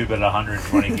like you, but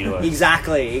 120 kilos.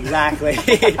 Exactly.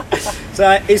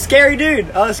 So he's a scary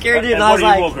dude. I was a scary dude. And what do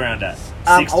you walk around at?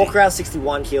 I walk around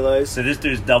 61 kilos. So this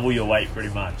dude's double your weight,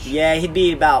 pretty much. Yeah, he'd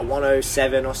be about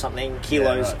 107 or something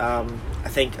kilos. Yeah, right. I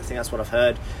think that's what I've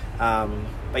heard.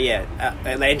 But yeah,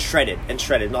 and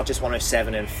shredded, not just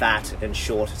 107 and fat and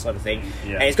short sort of thing.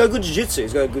 Yeah. And he's got good jiu-jitsu,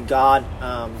 he's got a good guard.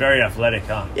 Very athletic,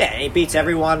 huh? Yeah, and he beats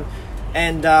everyone.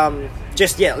 And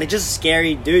just a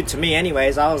scary dude to me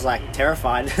anyways. I was like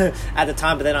terrified at the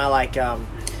time, but then I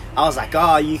was like,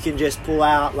 oh, you can just pull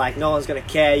out, like no one's going to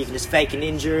care, you can just fake an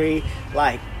injury,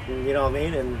 like, you know what I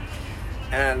mean?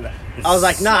 And I was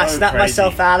like, I snapped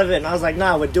myself out of it, and I was like,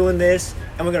 we're doing this,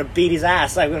 and we're going to beat his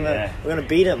ass. Like, we're going to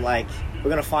beat him. Like, we're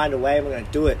going to find a way, and we're going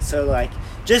to do it. So, like,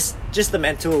 just the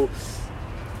mental,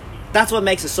 that's what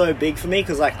makes it so big for me,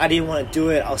 because, like, I didn't want to do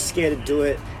it. I was scared to do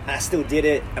it, and I still did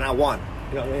it, and I won.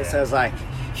 You know what I mean? Yeah. So it was, like,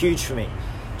 huge for me,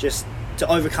 just to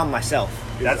overcome myself.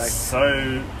 That's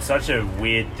such a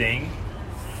weird thing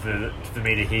for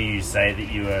me to hear you say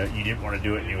that you didn't want to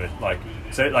do it, and you were, like,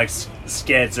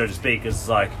 scared, so to speak. Because,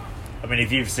 like, I mean,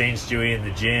 if you've seen Stewie in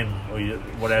the gym or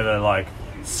whatever, like,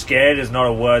 scared is not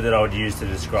a word that I would use to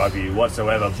describe you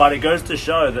whatsoever. But it goes to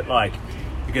show that, like,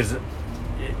 because,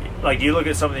 like, you look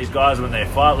at some of these guys when they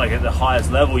fight, like, at the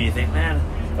highest level, you think, man,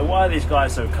 why are these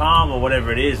guys so calm or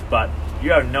whatever it is? But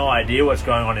you have no idea what's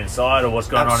going on inside or what's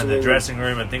going on in Absolutely. the dressing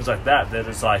room and things like that. That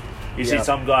it's like you see Yeah.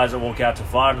 some guys that walk out to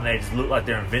fight and they just look like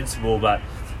they're invincible, but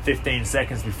 15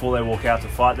 seconds before they walk out to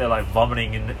fight, they're like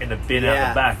vomiting in a bin out Yeah,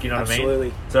 the back. You know what I absolutely.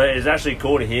 mean? So it's actually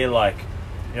cool to hear, like,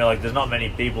 you know, like there's not many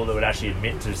people that would actually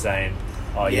admit to saying,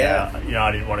 oh yeah, you know,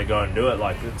 I didn't want to go and do it.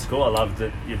 Like, it's cool. I love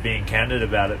that you're being candid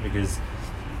about it, because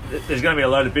there's going to be a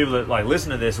load of people that like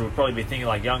listen to this will probably be thinking,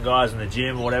 like young guys in the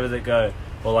gym or whatever, that go,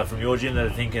 or like from your gym, that are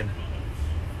thinking,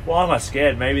 why am I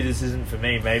scared? Maybe this isn't for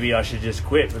me. Maybe I should just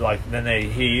quit. But like then they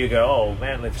hear you go, oh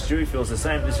man, if Stewie feels the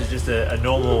same, this is just a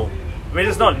normal. I mean,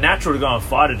 it's not natural to go and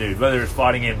fight a dude, whether it's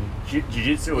fighting in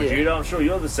jiu-jitsu or judo. I'm sure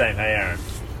you're the same. Hey, Aaron.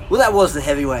 Well, that was the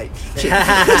heavyweight.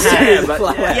 Yeah, but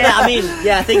Yeah, I mean,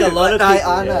 yeah, I think a lot of people.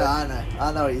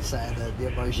 I know what you're saying. The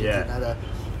emotions Yeah. in that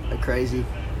are crazy.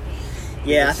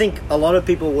 Yeah, I think a lot of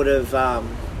people would have,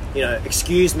 you know,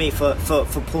 excused me for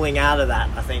pulling out of that.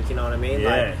 I think, you know what I mean?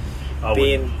 Yeah. Like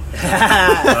being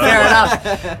fair enough.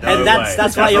 And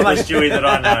that's why you're my Stewie that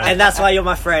I know. and that's why you're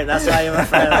my friend. That's why you're my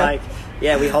friend. Like,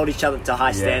 yeah, we hold each other to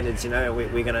high standards. You know,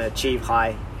 we're gonna achieve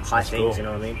high things. cool. You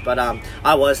know what I mean? But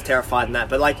I was terrified in that.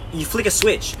 But like, you flick a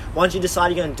switch. Once you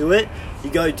decide you're gonna do it,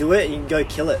 you go do it. And you can go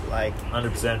kill it. Like.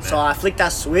 100%. Man. So I flicked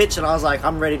that switch and I was like,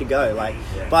 I'm ready to go. Like,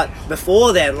 Yeah. but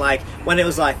before then, like when it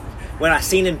was like when I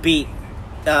seen him beat,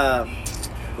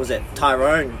 was it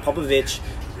Tyrone Popovich?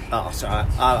 Oh, sorry,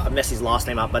 I messed his last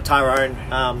name up. But Tyrone,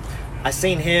 I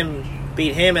seen him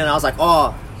beat him, and I was like,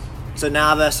 oh, so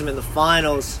now I verse him in the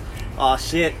finals. Oh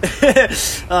shit,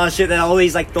 oh shit. Then all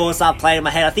these like thoughts start playing in my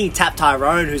head. I think he tapped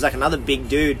Tyrone, who's like another big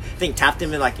dude. I think tapped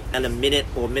him in like in a minute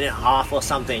or minute and a half or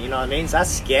something. You know what I mean? So that's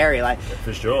scary. Like.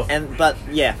 For sure. But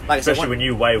yeah, like I said, Especially when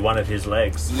you weigh one of his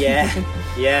legs.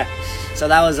 yeah. So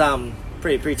that was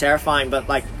pretty terrifying. But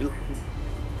like,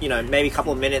 you know, maybe a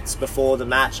couple of minutes before the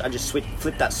match, I just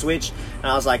flipped that switch,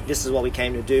 and I was like, "This is what we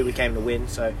came to do. We came to win."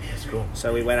 So That's cool.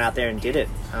 So we went out there and did it.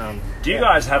 Do you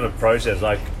guys have a process?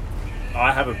 Like,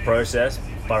 I have a process,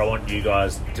 but I want you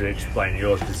guys to explain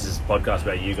yours, because this is a podcast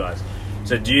about you guys.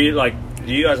 So do you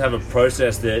guys have a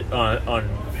process that on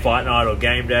fight night or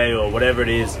game day or whatever it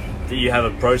is, that you have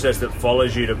a process that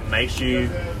follows you, that makes you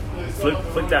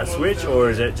flick that switch? Or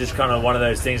is it just kind of one of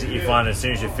those things that you find as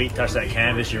soon as your feet touch that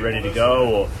canvas, you're ready to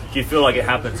go? Or do you feel like it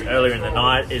happens earlier in the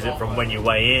night? Is it from when you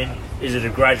weigh in? Is it a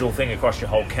gradual thing across your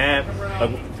whole camp?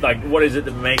 Like what is it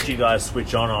that makes you guys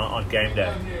switch on game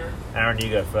day? Aaron, you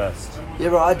go first. Yeah,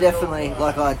 bro. I definitely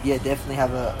definitely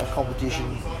have a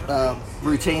competition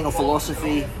routine or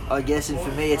philosophy, I guess. And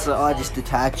for me, it's like I just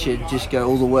detach and just go.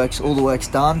 All the work's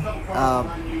done.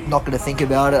 Not going to think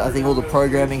about it. I think all the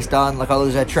programming's done. Like I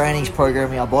lose our trainings,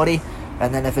 programming our body,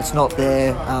 and then if it's not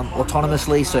there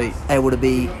autonomously, so able to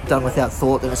be done without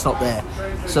thought, then it's not there.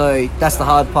 So that's the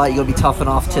hard part. You got to be tough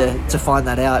enough to find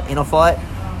that out in a fight.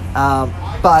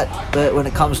 But when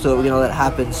it comes to it, we're going to let it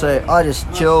happen. So I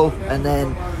just chill, and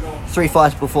then 3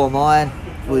 fights before mine,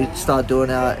 we start doing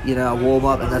our warm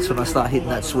up, and that's when I start hitting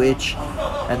that switch,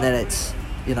 and then it's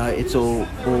all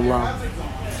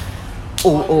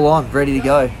on, ready to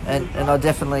go. And I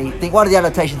definitely think one of the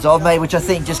adaptations I've made, which I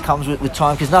think just comes with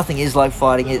time, because nothing is like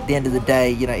fighting. At the end of the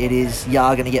day, it is, you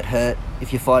are going to get hurt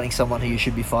if you're fighting someone who you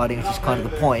should be fighting, which is kind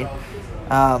of the point.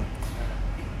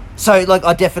 So, like,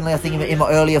 I think in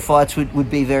my earlier fights would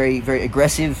be very, very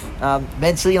aggressive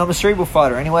mentally. I'm a cerebral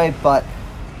fighter anyway, but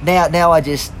now I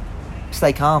just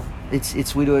stay calm. We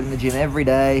do it in the gym every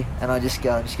day, and I just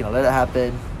go, I'm just going to let it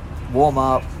happen, warm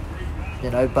up,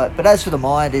 But as for the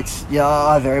mind,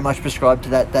 I very much prescribe to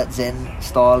that Zen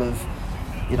style of,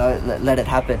 let it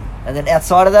happen. And then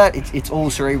outside of that, it's all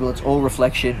cerebral, it's all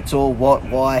reflection, it's all what,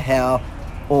 why, how,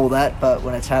 all that. But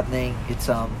when it's happening, it's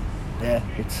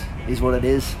is what it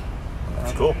is.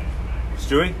 That's cool.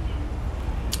 Stewie?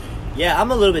 Yeah,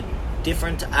 I'm a little bit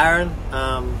different to Aaron.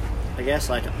 I guess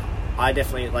like I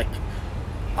definitely like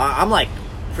I'm like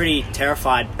pretty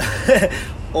terrified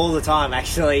all the time.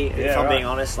 Actually, if I'm being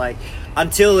honest, like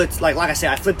until it's like I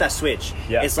said, I flip that switch.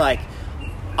 Yeah. It's like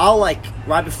I'll like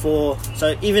right before.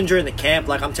 So even during the camp,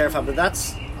 like I'm terrified, but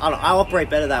I operate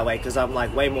better that way because I'm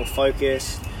like way more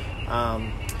focused.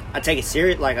 I take it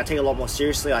serious. Like I take it a lot more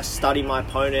seriously. I study my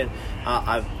opponent.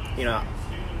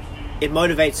 It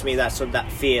motivates me,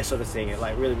 that fear sort of thing. It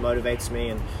like really motivates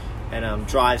me and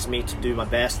drives me to do my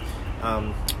best.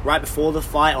 Right before the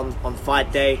fight, on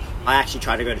fight day, I actually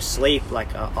try to go to sleep.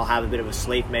 Like I'll have a bit of a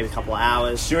sleep, maybe a couple of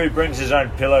hours. Stewie brings his own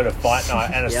pillow to fight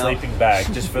night and a sleeping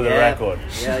bag, just for the record.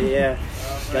 Yeah.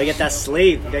 Gotta get that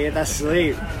sleep.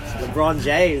 LeBron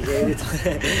James.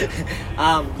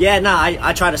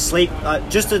 I try to sleep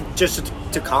just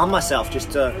to calm myself,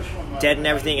 just to deaden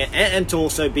everything, and to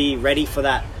also be ready for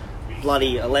that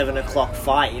bloody 11 o'clock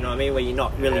fight, you know what I mean, where you're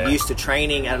not really used to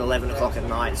training at 11 o'clock at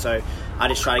night. So I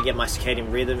just try to get my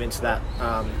circadian rhythm into that,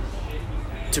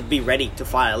 to be ready to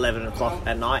fight at 11 o'clock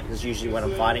at night, is usually when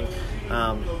I'm fighting,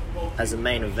 as a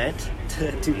main event,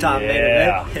 two-time main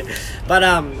event. But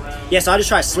so I just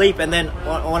try to sleep, and then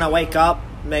when I wake up,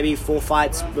 maybe 4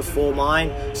 fights before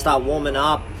mine, start warming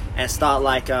up and start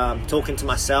like talking to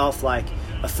myself, like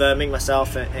affirming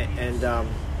myself, and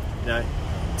you know,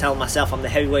 telling myself I'm the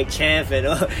heavyweight champ and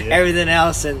everything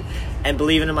else, and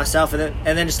believing in myself, and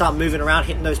then just start moving around,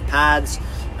 hitting those pads,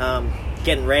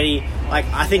 getting ready. Like,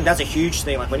 I think that's a huge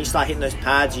thing. Like, when you start hitting those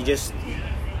pads,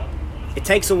 it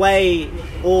takes away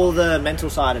all the mental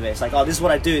side of it. It's like, oh, this is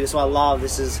what I do, this is what I love,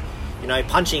 this is, you know,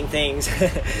 punching things.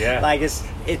 Like,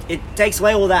 it takes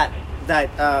away all that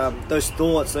those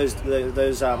thoughts, those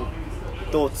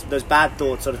thoughts, those bad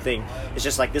thoughts sort of thing. It's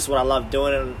just like, this is what I love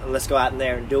doing, and let's go out in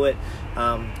there and do it.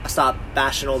 I start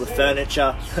bashing all the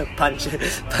furniture,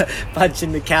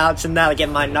 punching the couch, and that,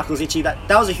 getting my knuckles itchy. That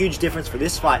was a huge difference for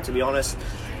this fight, to be honest.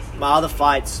 My other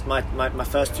fights, my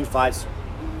first 2 fights,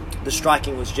 the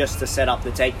striking was just to set up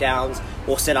the takedowns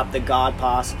or set up the guard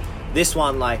pass. This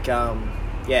one, like,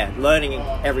 learning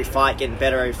every fight, getting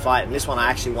better every fight. And this one, I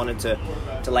actually wanted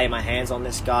to lay my hands on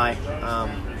this guy.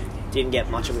 Didn't get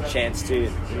much of a chance to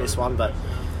in this one, but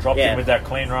dropped him with that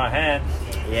clean right hand.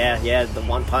 Yeah, the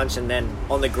one punch, and then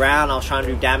on the ground I was trying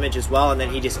to do damage as well, and then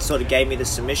he just sort of gave me the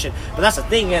submission. But that's the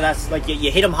thing, that's like,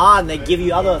 you hit them hard and they give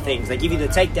you other things. They give you the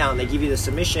takedown, they give you the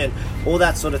submission, all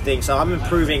that sort of thing. So I'm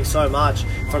improving so much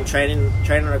from training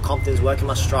at Compton's, working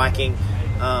my striking,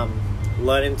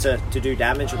 learning to do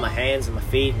damage with my hands and my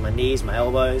feet and my knees, my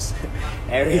elbows,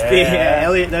 everything. Yeah,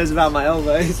 Elliot knows about my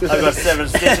elbows. I've got 7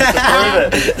 stitches to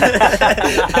prove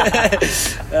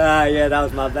it. That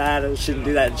was my bad. I shouldn't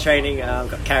do that in training.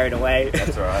 Got carried away.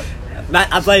 That's all right.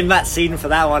 I blame Matt Seaton for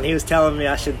that one. He was telling me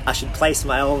I should place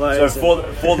my elbows. So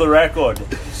for the record,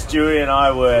 Stewie and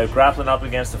I were grappling up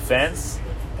against the fence,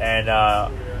 and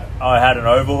I had an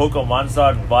overhook on one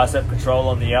side and bicep control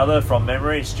on the other from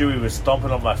memory. Stewie was stomping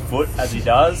on my foot as he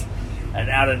does, and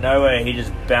out of nowhere he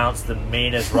just bounced the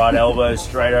meanest right elbow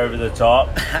straight over the top.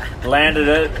 Landed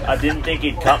it. I didn't think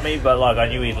he'd cut me, but like, I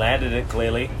knew he'd landed it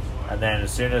clearly. And then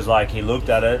as soon as like he looked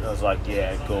at it, I was like,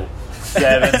 yeah, cool.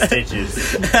 7 stitches.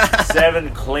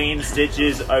 7 clean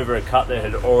stitches over a cut that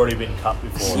had already been cut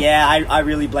before. Yeah, I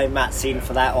really blame Matt Seaton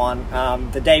for that one.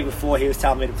 The day before, he was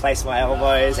telling me to place my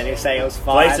elbows, and he was saying it was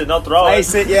fine. Place it, not throw it.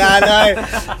 Place it, yeah, I know.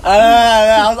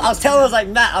 I was telling him, I was like,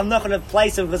 Matt, I'm not going to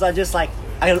place it because I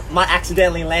might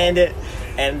accidentally land it.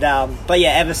 And but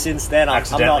yeah, ever since then,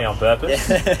 accidentally I'm on purpose.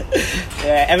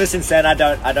 Yeah, ever since then, I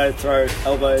don't throw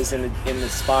elbows in the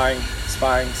sparring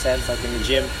sense, like in the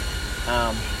gym.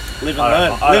 Live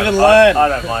and learn. I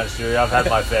don't mind, Stewie. I've had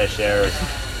my fair share of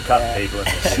cutting people in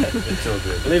the gym. It's all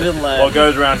good. Live and learn. What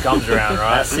goes around comes around,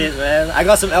 right? That's it, man. I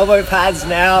got some elbow pads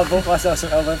now. I bought myself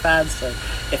some elbow pads, so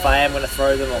if I am going to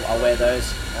throw them, I'll wear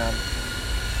those.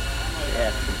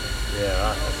 Yeah,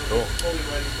 right. That's cool.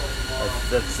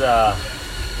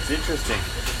 It's interesting.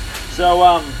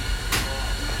 So,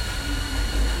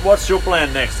 what's your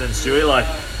plan next then, Stewie? Like,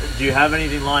 do you have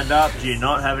anything lined up? Do you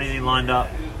not have anything lined up?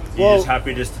 You're just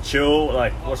happy just to chill?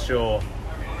 Like, what's your...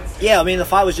 Yeah, I mean, the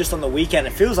fight was just on the weekend.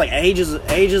 It feels like ages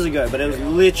ago, but it was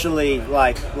literally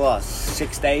like,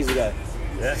 6 days ago.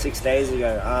 Yeah. 6 days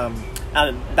ago.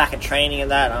 I'm back at training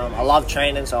and that. I love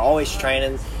training, so always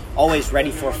training, always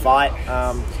ready for a fight.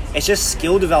 It's just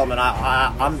skill development.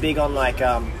 I'm big on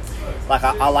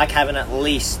I like having at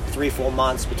least 3-4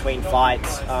 months between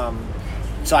fights,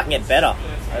 so I can get better.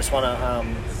 I just want to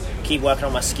keep working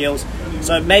on my skills.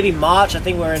 So maybe March, I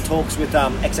think we're in talks with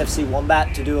XFC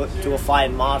Wombat to do a fight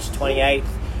in March 28th.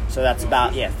 So that's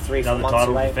about 3-4 months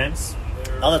away.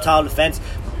 Another title defense.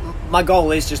 My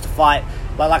goal is just to fight.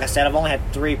 Like I said, I've only had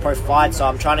 3 pro fights, so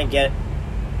I'm trying to get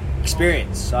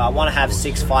experience. So I want to have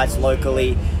 6 fights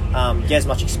locally. Get as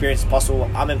much experience as possible.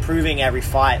 I'm improving every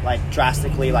fight, like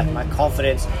drastically, like my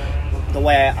confidence, the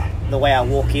way I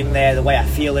walk in there, the way I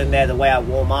feel in there, the way I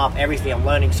warm up, everything. I'm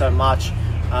learning so much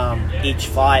each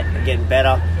fight. I'm getting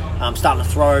better. I'm starting to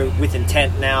throw with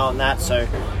intent now and that, so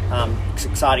it's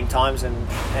exciting times, and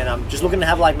I'm just looking to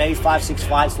have like maybe 5-6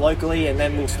 fights locally, and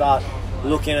then we'll start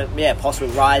looking at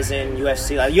possibly rising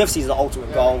UFC. Like UFC is the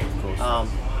ultimate goal,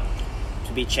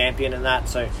 to be champion and that,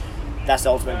 so that's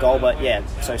the ultimate goal. But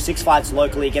so 6 fights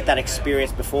locally, get that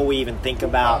experience before we even think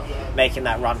about making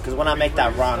that run, because when I make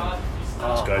that run,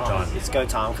 It's go time. It's go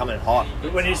time. I'm coming hot.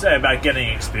 But when you say about getting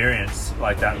experience,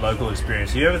 like that local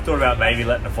experience, you ever thought about maybe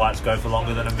letting the fights go for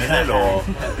longer than a minute, or?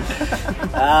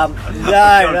 No.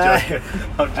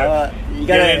 I'm joking. You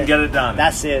Get in, get it done.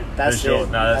 That's it. That's For sure.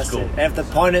 it. No, that's cool. It. And if the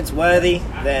opponent's worthy,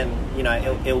 then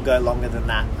it'll go longer than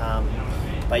that.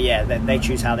 But yeah, they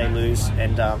choose how they lose,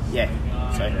 and So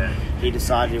he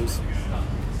decided it was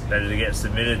better to get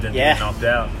submitted than to Yeah. get knocked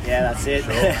out. Yeah, that's it.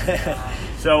 Sure.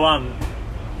 So,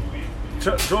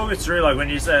 talk us through, like, when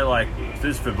you say, like,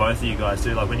 this is for both of you guys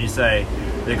too, like, when you say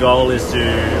the goal is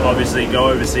to obviously go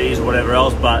overseas or whatever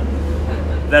else, but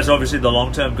that's obviously the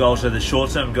long-term goal. So the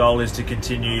short-term goal is to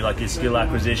continue, like, your skill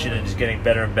acquisition and just getting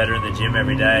better and better in the gym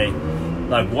every day.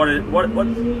 Like, what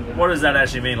does that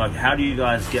actually mean? Like, how do you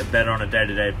guys get better on a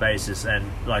day-to-day basis?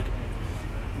 And, like,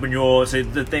 when you're, see,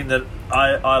 the thing that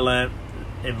I learned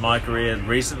in my career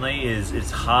recently is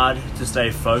it's hard to stay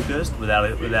focused without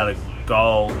a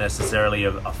goal necessarily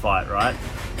of a fight, right?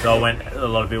 So a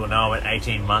lot of people know I went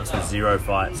 18 months with 0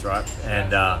 fights, right?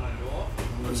 And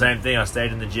same thing, I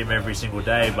stayed in the gym every single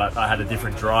day, but I had a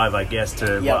different drive, I guess,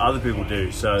 to what other people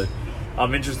do. So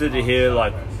I'm interested to hear,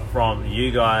 like, from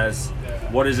you guys,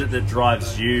 what is it that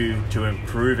drives you to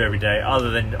improve every day,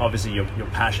 other than obviously your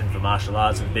passion for martial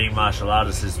arts, and being martial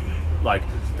artist is, like,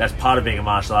 that's part of being a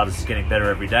martial artist, is getting better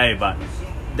every day, but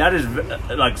that is,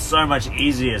 like, so much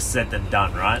easier said than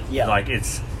done, right? Yeah. Like,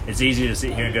 it's easy to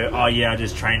sit here and go, oh yeah, I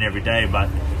just train every day, but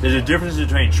there's a difference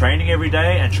between training every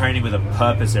day and training with a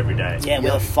purpose every day. Yeah,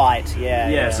 with a fight.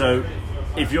 Yeah. So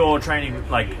if you're training,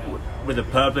 like, with a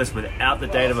purpose without the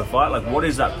date of a fight, like, what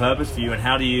is that purpose for you, and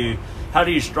how do you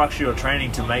structure your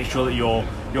training to make sure that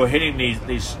you're hitting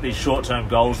these short-term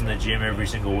goals in the gym every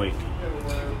single week?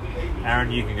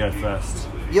 Aaron, you can go first.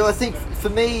 Yeah, I think for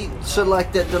me, so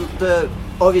like the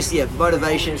obviously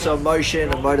motivation, so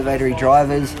emotion and motivatory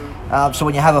drivers. So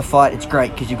when you have a fight, it's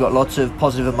great because you've got lots of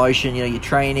positive emotion. You're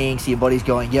training, so your body's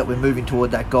going, we're moving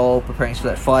toward that goal, preparing for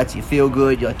that fight. So you feel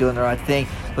good, you're like doing the right thing.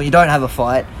 When you don't have a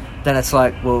fight, then it's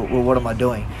like, well, what am I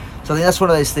doing? So I think that's one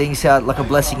of those things, how, like, a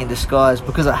blessing in disguise,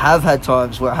 because I have had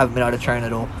times where I haven't been able to train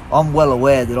at all. I'm well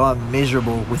aware that I'm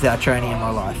miserable without training in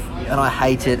my life, and I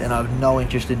hate it, and I have no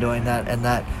interest in doing that, and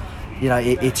that,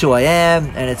 it's who I am,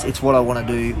 and it's what I want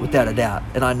to do without a doubt.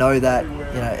 And I know that,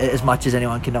 as much as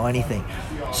anyone can know anything.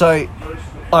 So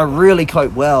I really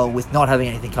cope well with not having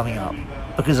anything coming up,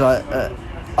 because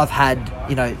I've had,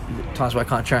 times where I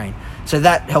can't train. So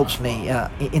that helps me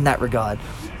in that regard.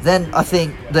 Then I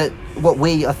think that what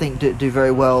we, do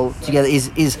very well together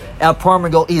is our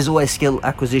primary goal is always skill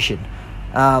acquisition.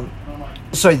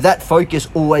 So that focus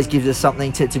always gives us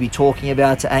something to be talking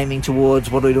about, to aiming towards.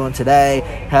 What are we doing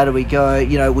today? How do we go?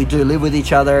 We do live with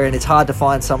each other, and it's hard to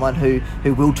find someone who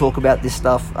will talk about this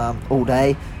stuff all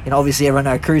day. Obviously everyone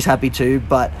knows crew's happy to,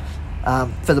 but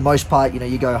for the most part,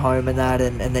 you go home and that,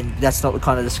 and then that's not the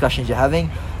kind of discussions you're having.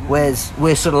 Whereas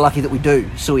we're sort of lucky that we do.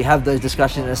 So we have those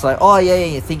discussions, and it's like, oh yeah,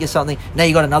 you think of something. Now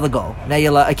you got another goal. Now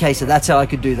you're like, okay, so that's how I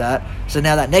could do that. So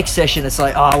now that next session, it's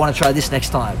like, oh, I want to try this next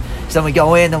time. So then we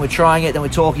go in, then we're trying it, then we're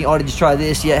talking. Oh, did you try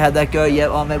this? Yeah, how'd that go? Yeah,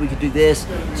 oh, maybe we could do this.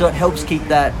 So it helps keep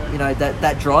that,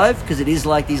 that drive, because it is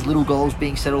like these little goals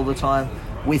being set all the time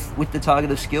with the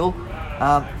target of skill.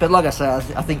 But like I say,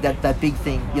 I think that big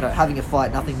thing, having a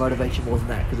fight, nothing motivates you more than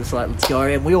that, because it's like, let's go,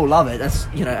 and we all love it. That's,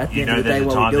 at the end of the day, there's a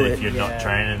while time we do that it. if you're not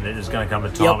training, there's going to come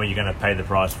a time where you're going to pay the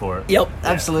price for it. Yep, Yeah,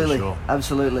 absolutely, for sure.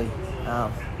 absolutely.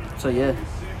 So yeah.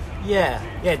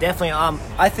 Yeah, definitely.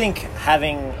 I think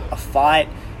having a fight,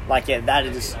 that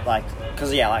is like,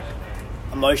 because like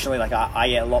emotionally, like I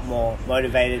get a lot more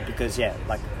motivated, because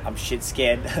I'm shit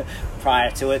scared prior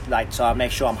to it, so I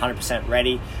make sure I'm 100%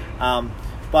 ready.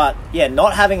 But yeah,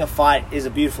 not having a fight is a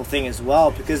beautiful thing as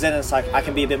well, because then it's like I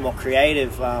can be a bit more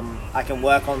creative. I can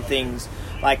work on things,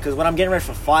 because when I'm getting ready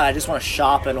for a fight, I just want to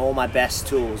sharpen all my best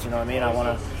tools. You know what I mean? I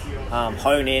want to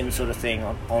hone in, sort of thing,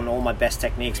 on all my best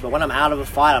techniques. But when I'm out of a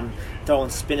fight, I'm throwing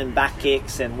spinning back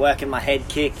kicks and working my head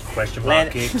kick. Question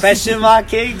mark kicks. Question mark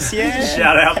kicks, yeah.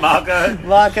 Shout out Marco.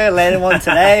 Marco, landed one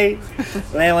today.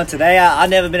 I've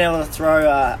never been able to throw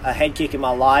a head kick in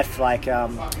my life.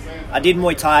 I did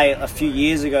Muay Thai a few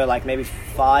years ago, maybe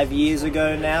 5 years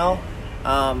ago now,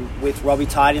 with Robbie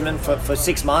Tidyman for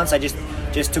 6 months. I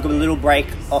just took a little break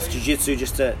off jiu-jitsu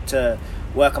just to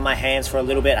work on my hands for a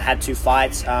little bit. I had 2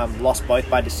 fights, lost both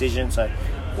by decision, so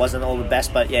wasn't all the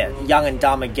best. But yeah, young and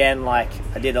dumb again. I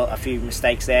did a few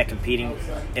mistakes there, competing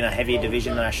in a heavier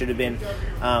division than I should have been.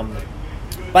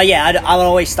 But yeah, I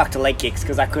always stuck to leg kicks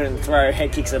because I couldn't throw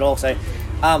head kicks at all. So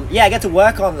I get to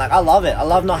work on, I love it. I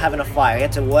love not having a fight. I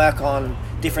get to work on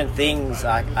different things.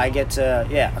 I get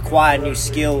to acquire new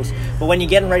skills. But when you're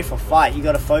getting ready for a fight, you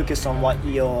got to focus on what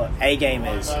your A game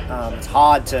is. It's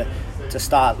hard to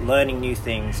start learning new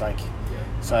things.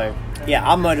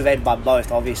 I'm motivated by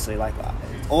both. Obviously,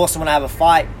 it's awesome when I have a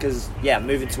fight because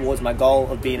moving towards my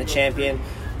goal of being a champion.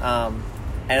 And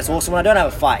it's awesome when I don't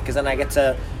have a fight because then I get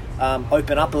to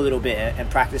open up a little bit and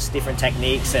practice different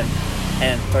techniques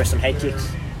and throw some head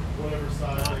kicks.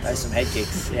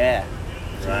 Yeah.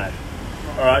 Right.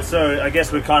 All right, so I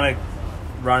guess we're kind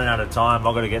of running out of time.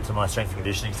 I've got to get to my strength and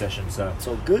conditioning session, so it's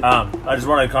all good. I just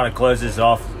want to kind of close this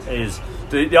off. Is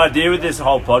the idea with this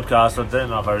whole podcast? I don't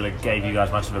know if I really gave you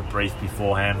guys much of a brief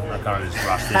beforehand. I kind of just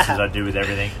rushed this as I do with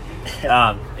everything.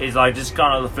 Is just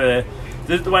kind of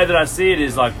the way that I see it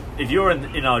is if you're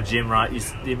in our gym, right?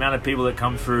 The amount of people that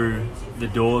come through the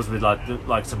doors with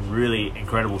some really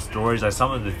incredible stories.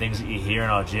 Some of the things that you hear in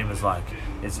our gym is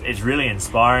it's really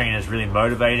inspiring and it's really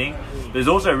motivating. But it's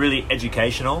also really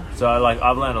educational. So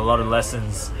I've learned a lot of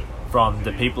lessons from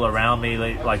the people around me,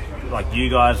 like you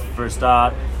guys for a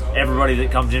start, everybody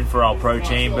that comes in for our pro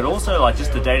team, but also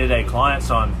just the day-to-day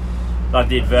clients on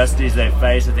the adversities they've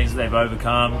faced, the things that they've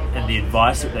overcome, and the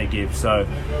advice that they give. So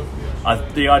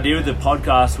the idea of the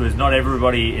podcast was not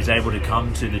everybody is able to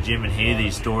come to the gym and hear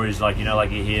these stories. You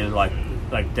hear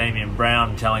like Damian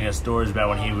Brown telling us stories about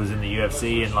when he was in the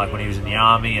UFC and when he was in the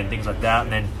army and things like that.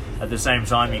 And then at the same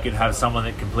time, you could have someone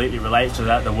that completely relates to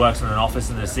that works in an office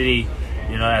in the city,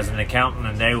 as an accountant,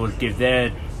 and they would give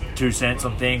their 2 cents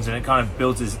on things, and it kind of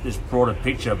builds this broader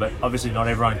picture. But obviously not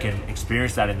everyone can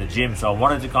experience that in the gym, so I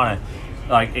wanted to kind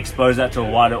of expose that to a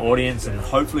wider audience, and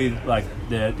hopefully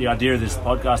the idea of this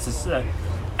podcast is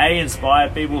A, inspire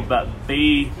people, but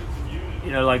B,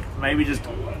 maybe just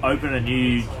open a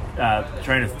new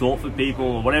train of thought for people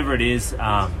or whatever it is,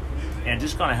 and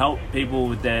just kind of help people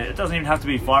with it doesn't even have to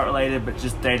be fight related, but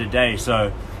just day to day.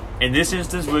 So in this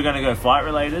instance, we're going to go fight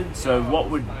related. So what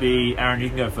would be, Aaron, you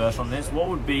can go first on this, what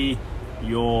would be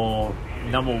your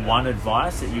number one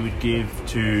advice that you would give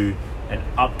to an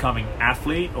upcoming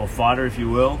athlete or fighter, if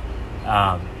you will,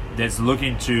 that's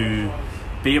looking to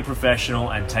be a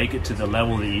professional and take it to the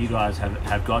level that you guys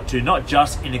have got to, not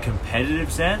just in a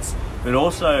competitive sense, but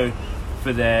also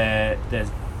for their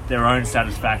own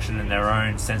satisfaction and their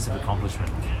own sense of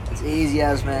accomplishment? It's easy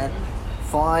as, man.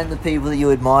 Find the people that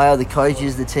you admire, the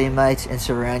coaches, the teammates, and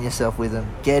surround yourself with them.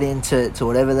 Get into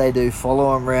whatever they do.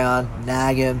 Follow them around,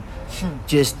 nag them.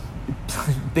 Just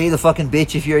be the fucking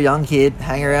bitch if you're a young kid.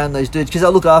 Hang around those dudes because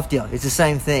they'll look after you. It's the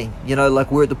same thing.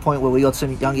 We're at the point where we got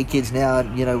some younger kids now,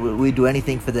 and, we do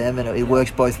anything for them, and it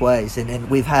works both ways. And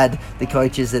we've had the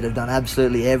coaches that have done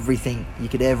absolutely everything you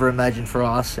could ever imagine for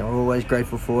us, and we're always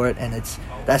grateful for it. And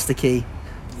that's the key.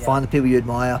 Yeah. Find the people you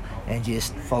admire and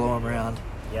just follow them around.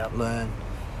 Yep. Learn.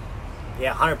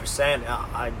 Yeah, 100%.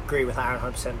 I agree with Aaron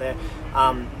 100% there.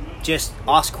 Just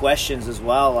ask questions as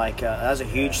well. That's a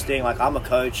huge thing. I'm a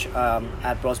coach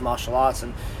at Bros Martial Arts,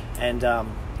 and I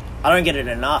don't get it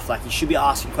enough. You should be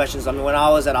asking questions. I mean, when I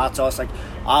was at Artos,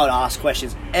 I would ask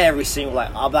questions every single,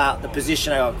 about the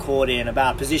position I got caught in,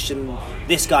 about position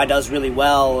this guy does really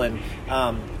well, and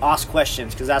ask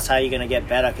questions because that's how you're going to get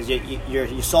better. Because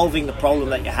you're solving the problem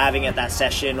that you're having at that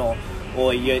session,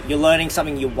 or you're learning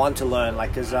something you want to learn.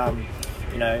 Because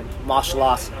martial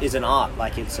arts is an art.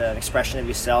 It's an expression of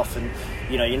yourself, and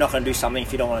you're not going to do something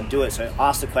if you don't want to do it. So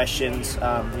ask the questions.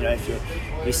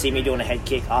 If you see me doing a head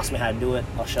kick, ask me how to do it.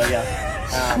 I'll show you. Show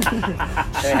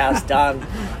you how it's done.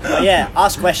 But yeah,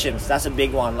 ask questions. That's a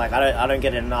big one. I don't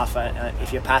get it enough.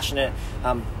 If you're passionate,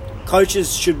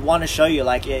 coaches should want to show you.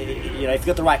 If you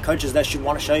got the right coaches, they should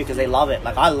want to show you because they love it.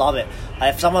 I love it.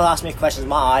 If someone asks me questions,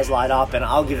 my eyes light up, and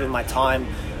I'll give them my time.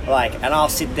 And I'll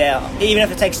sit there, even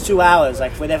if it takes 2 hours.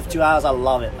 If we're there for 2 hours, I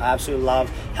love it. I absolutely love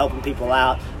helping people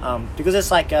out because it's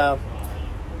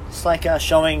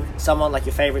showing someone your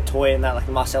favorite toy, and that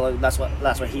Marcelo. That's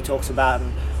what he talks about,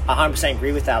 and I 100%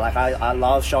 agree with that. I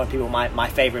love showing people my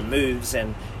favorite moves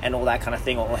and all that kind of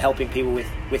thing, or helping people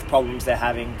with problems they're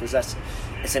having, because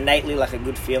it's innately a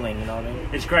good feeling. You know what I mean?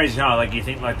 It's crazy how you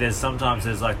think there's sometimes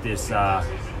this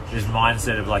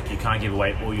mindset of you can't give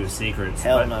away all your secrets.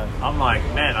 Hell no. I'm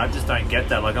man, I just don't get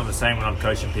that. I'm the same when I'm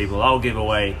coaching people. I'll give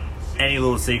away any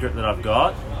little secret that I've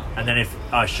got, and then if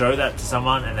I show that to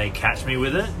someone and they catch me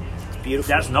with it, it's beautiful.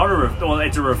 That's not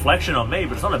it's a reflection on me,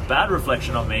 but it's not a bad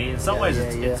reflection on me. In some ways,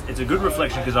 it's a good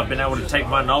reflection because I've been able to take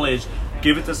my knowledge,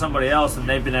 give it to somebody else, and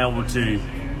they've been able to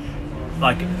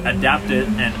adapt it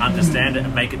and understand it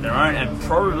and make it their own, and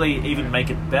probably even make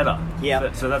it better.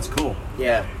 Yeah. So that's cool.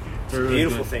 Yeah. It's a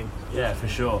beautiful good thing. Yeah, for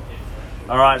sure.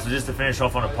 All right, so just to finish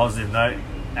off on a positive note,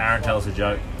 Aaron, tell us a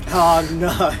joke. Oh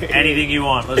no. Anything you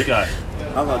want. Let's go.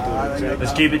 I'm not doing a joke.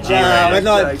 Let's keep it Nah, we're G-rated.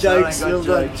 not Jokes, jokes. I We're don't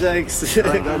not got jokes. I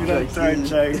don't We got don't throw jokes.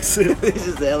 jokes. This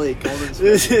is the Elliot Commons.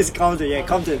 This is Compton. Yeah,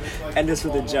 Compton. End this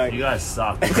with a joke. You guys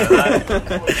suck. You know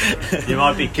that? You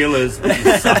might be killers, but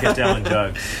you suck at telling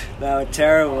jokes. No, we're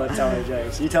terrible at telling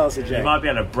jokes. You tell us a joke. You might be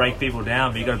able to break people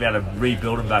down, but you got to be able to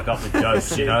rebuild them back up with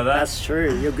jokes. You know that? That's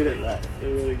true. You're good at that.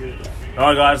 You're really good at that. All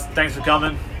right, guys. Thanks for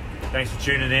coming. Thanks for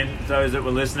tuning in. Those that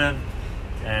were listening.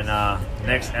 And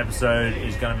next episode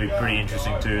is going to be pretty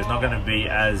interesting too. It's not going to be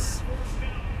as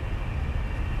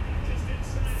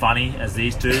funny as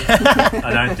these two,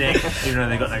 I don't think, even though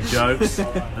they've got no jokes.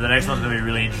 But the next one's going to be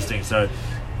really interesting. So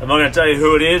I'm not going to tell you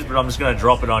who it is, but I'm just going to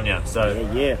drop it on you. So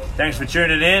Yeah. thanks for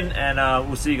tuning in, and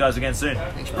we'll see you guys again soon.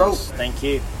 Thanks, bro. Thank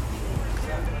you.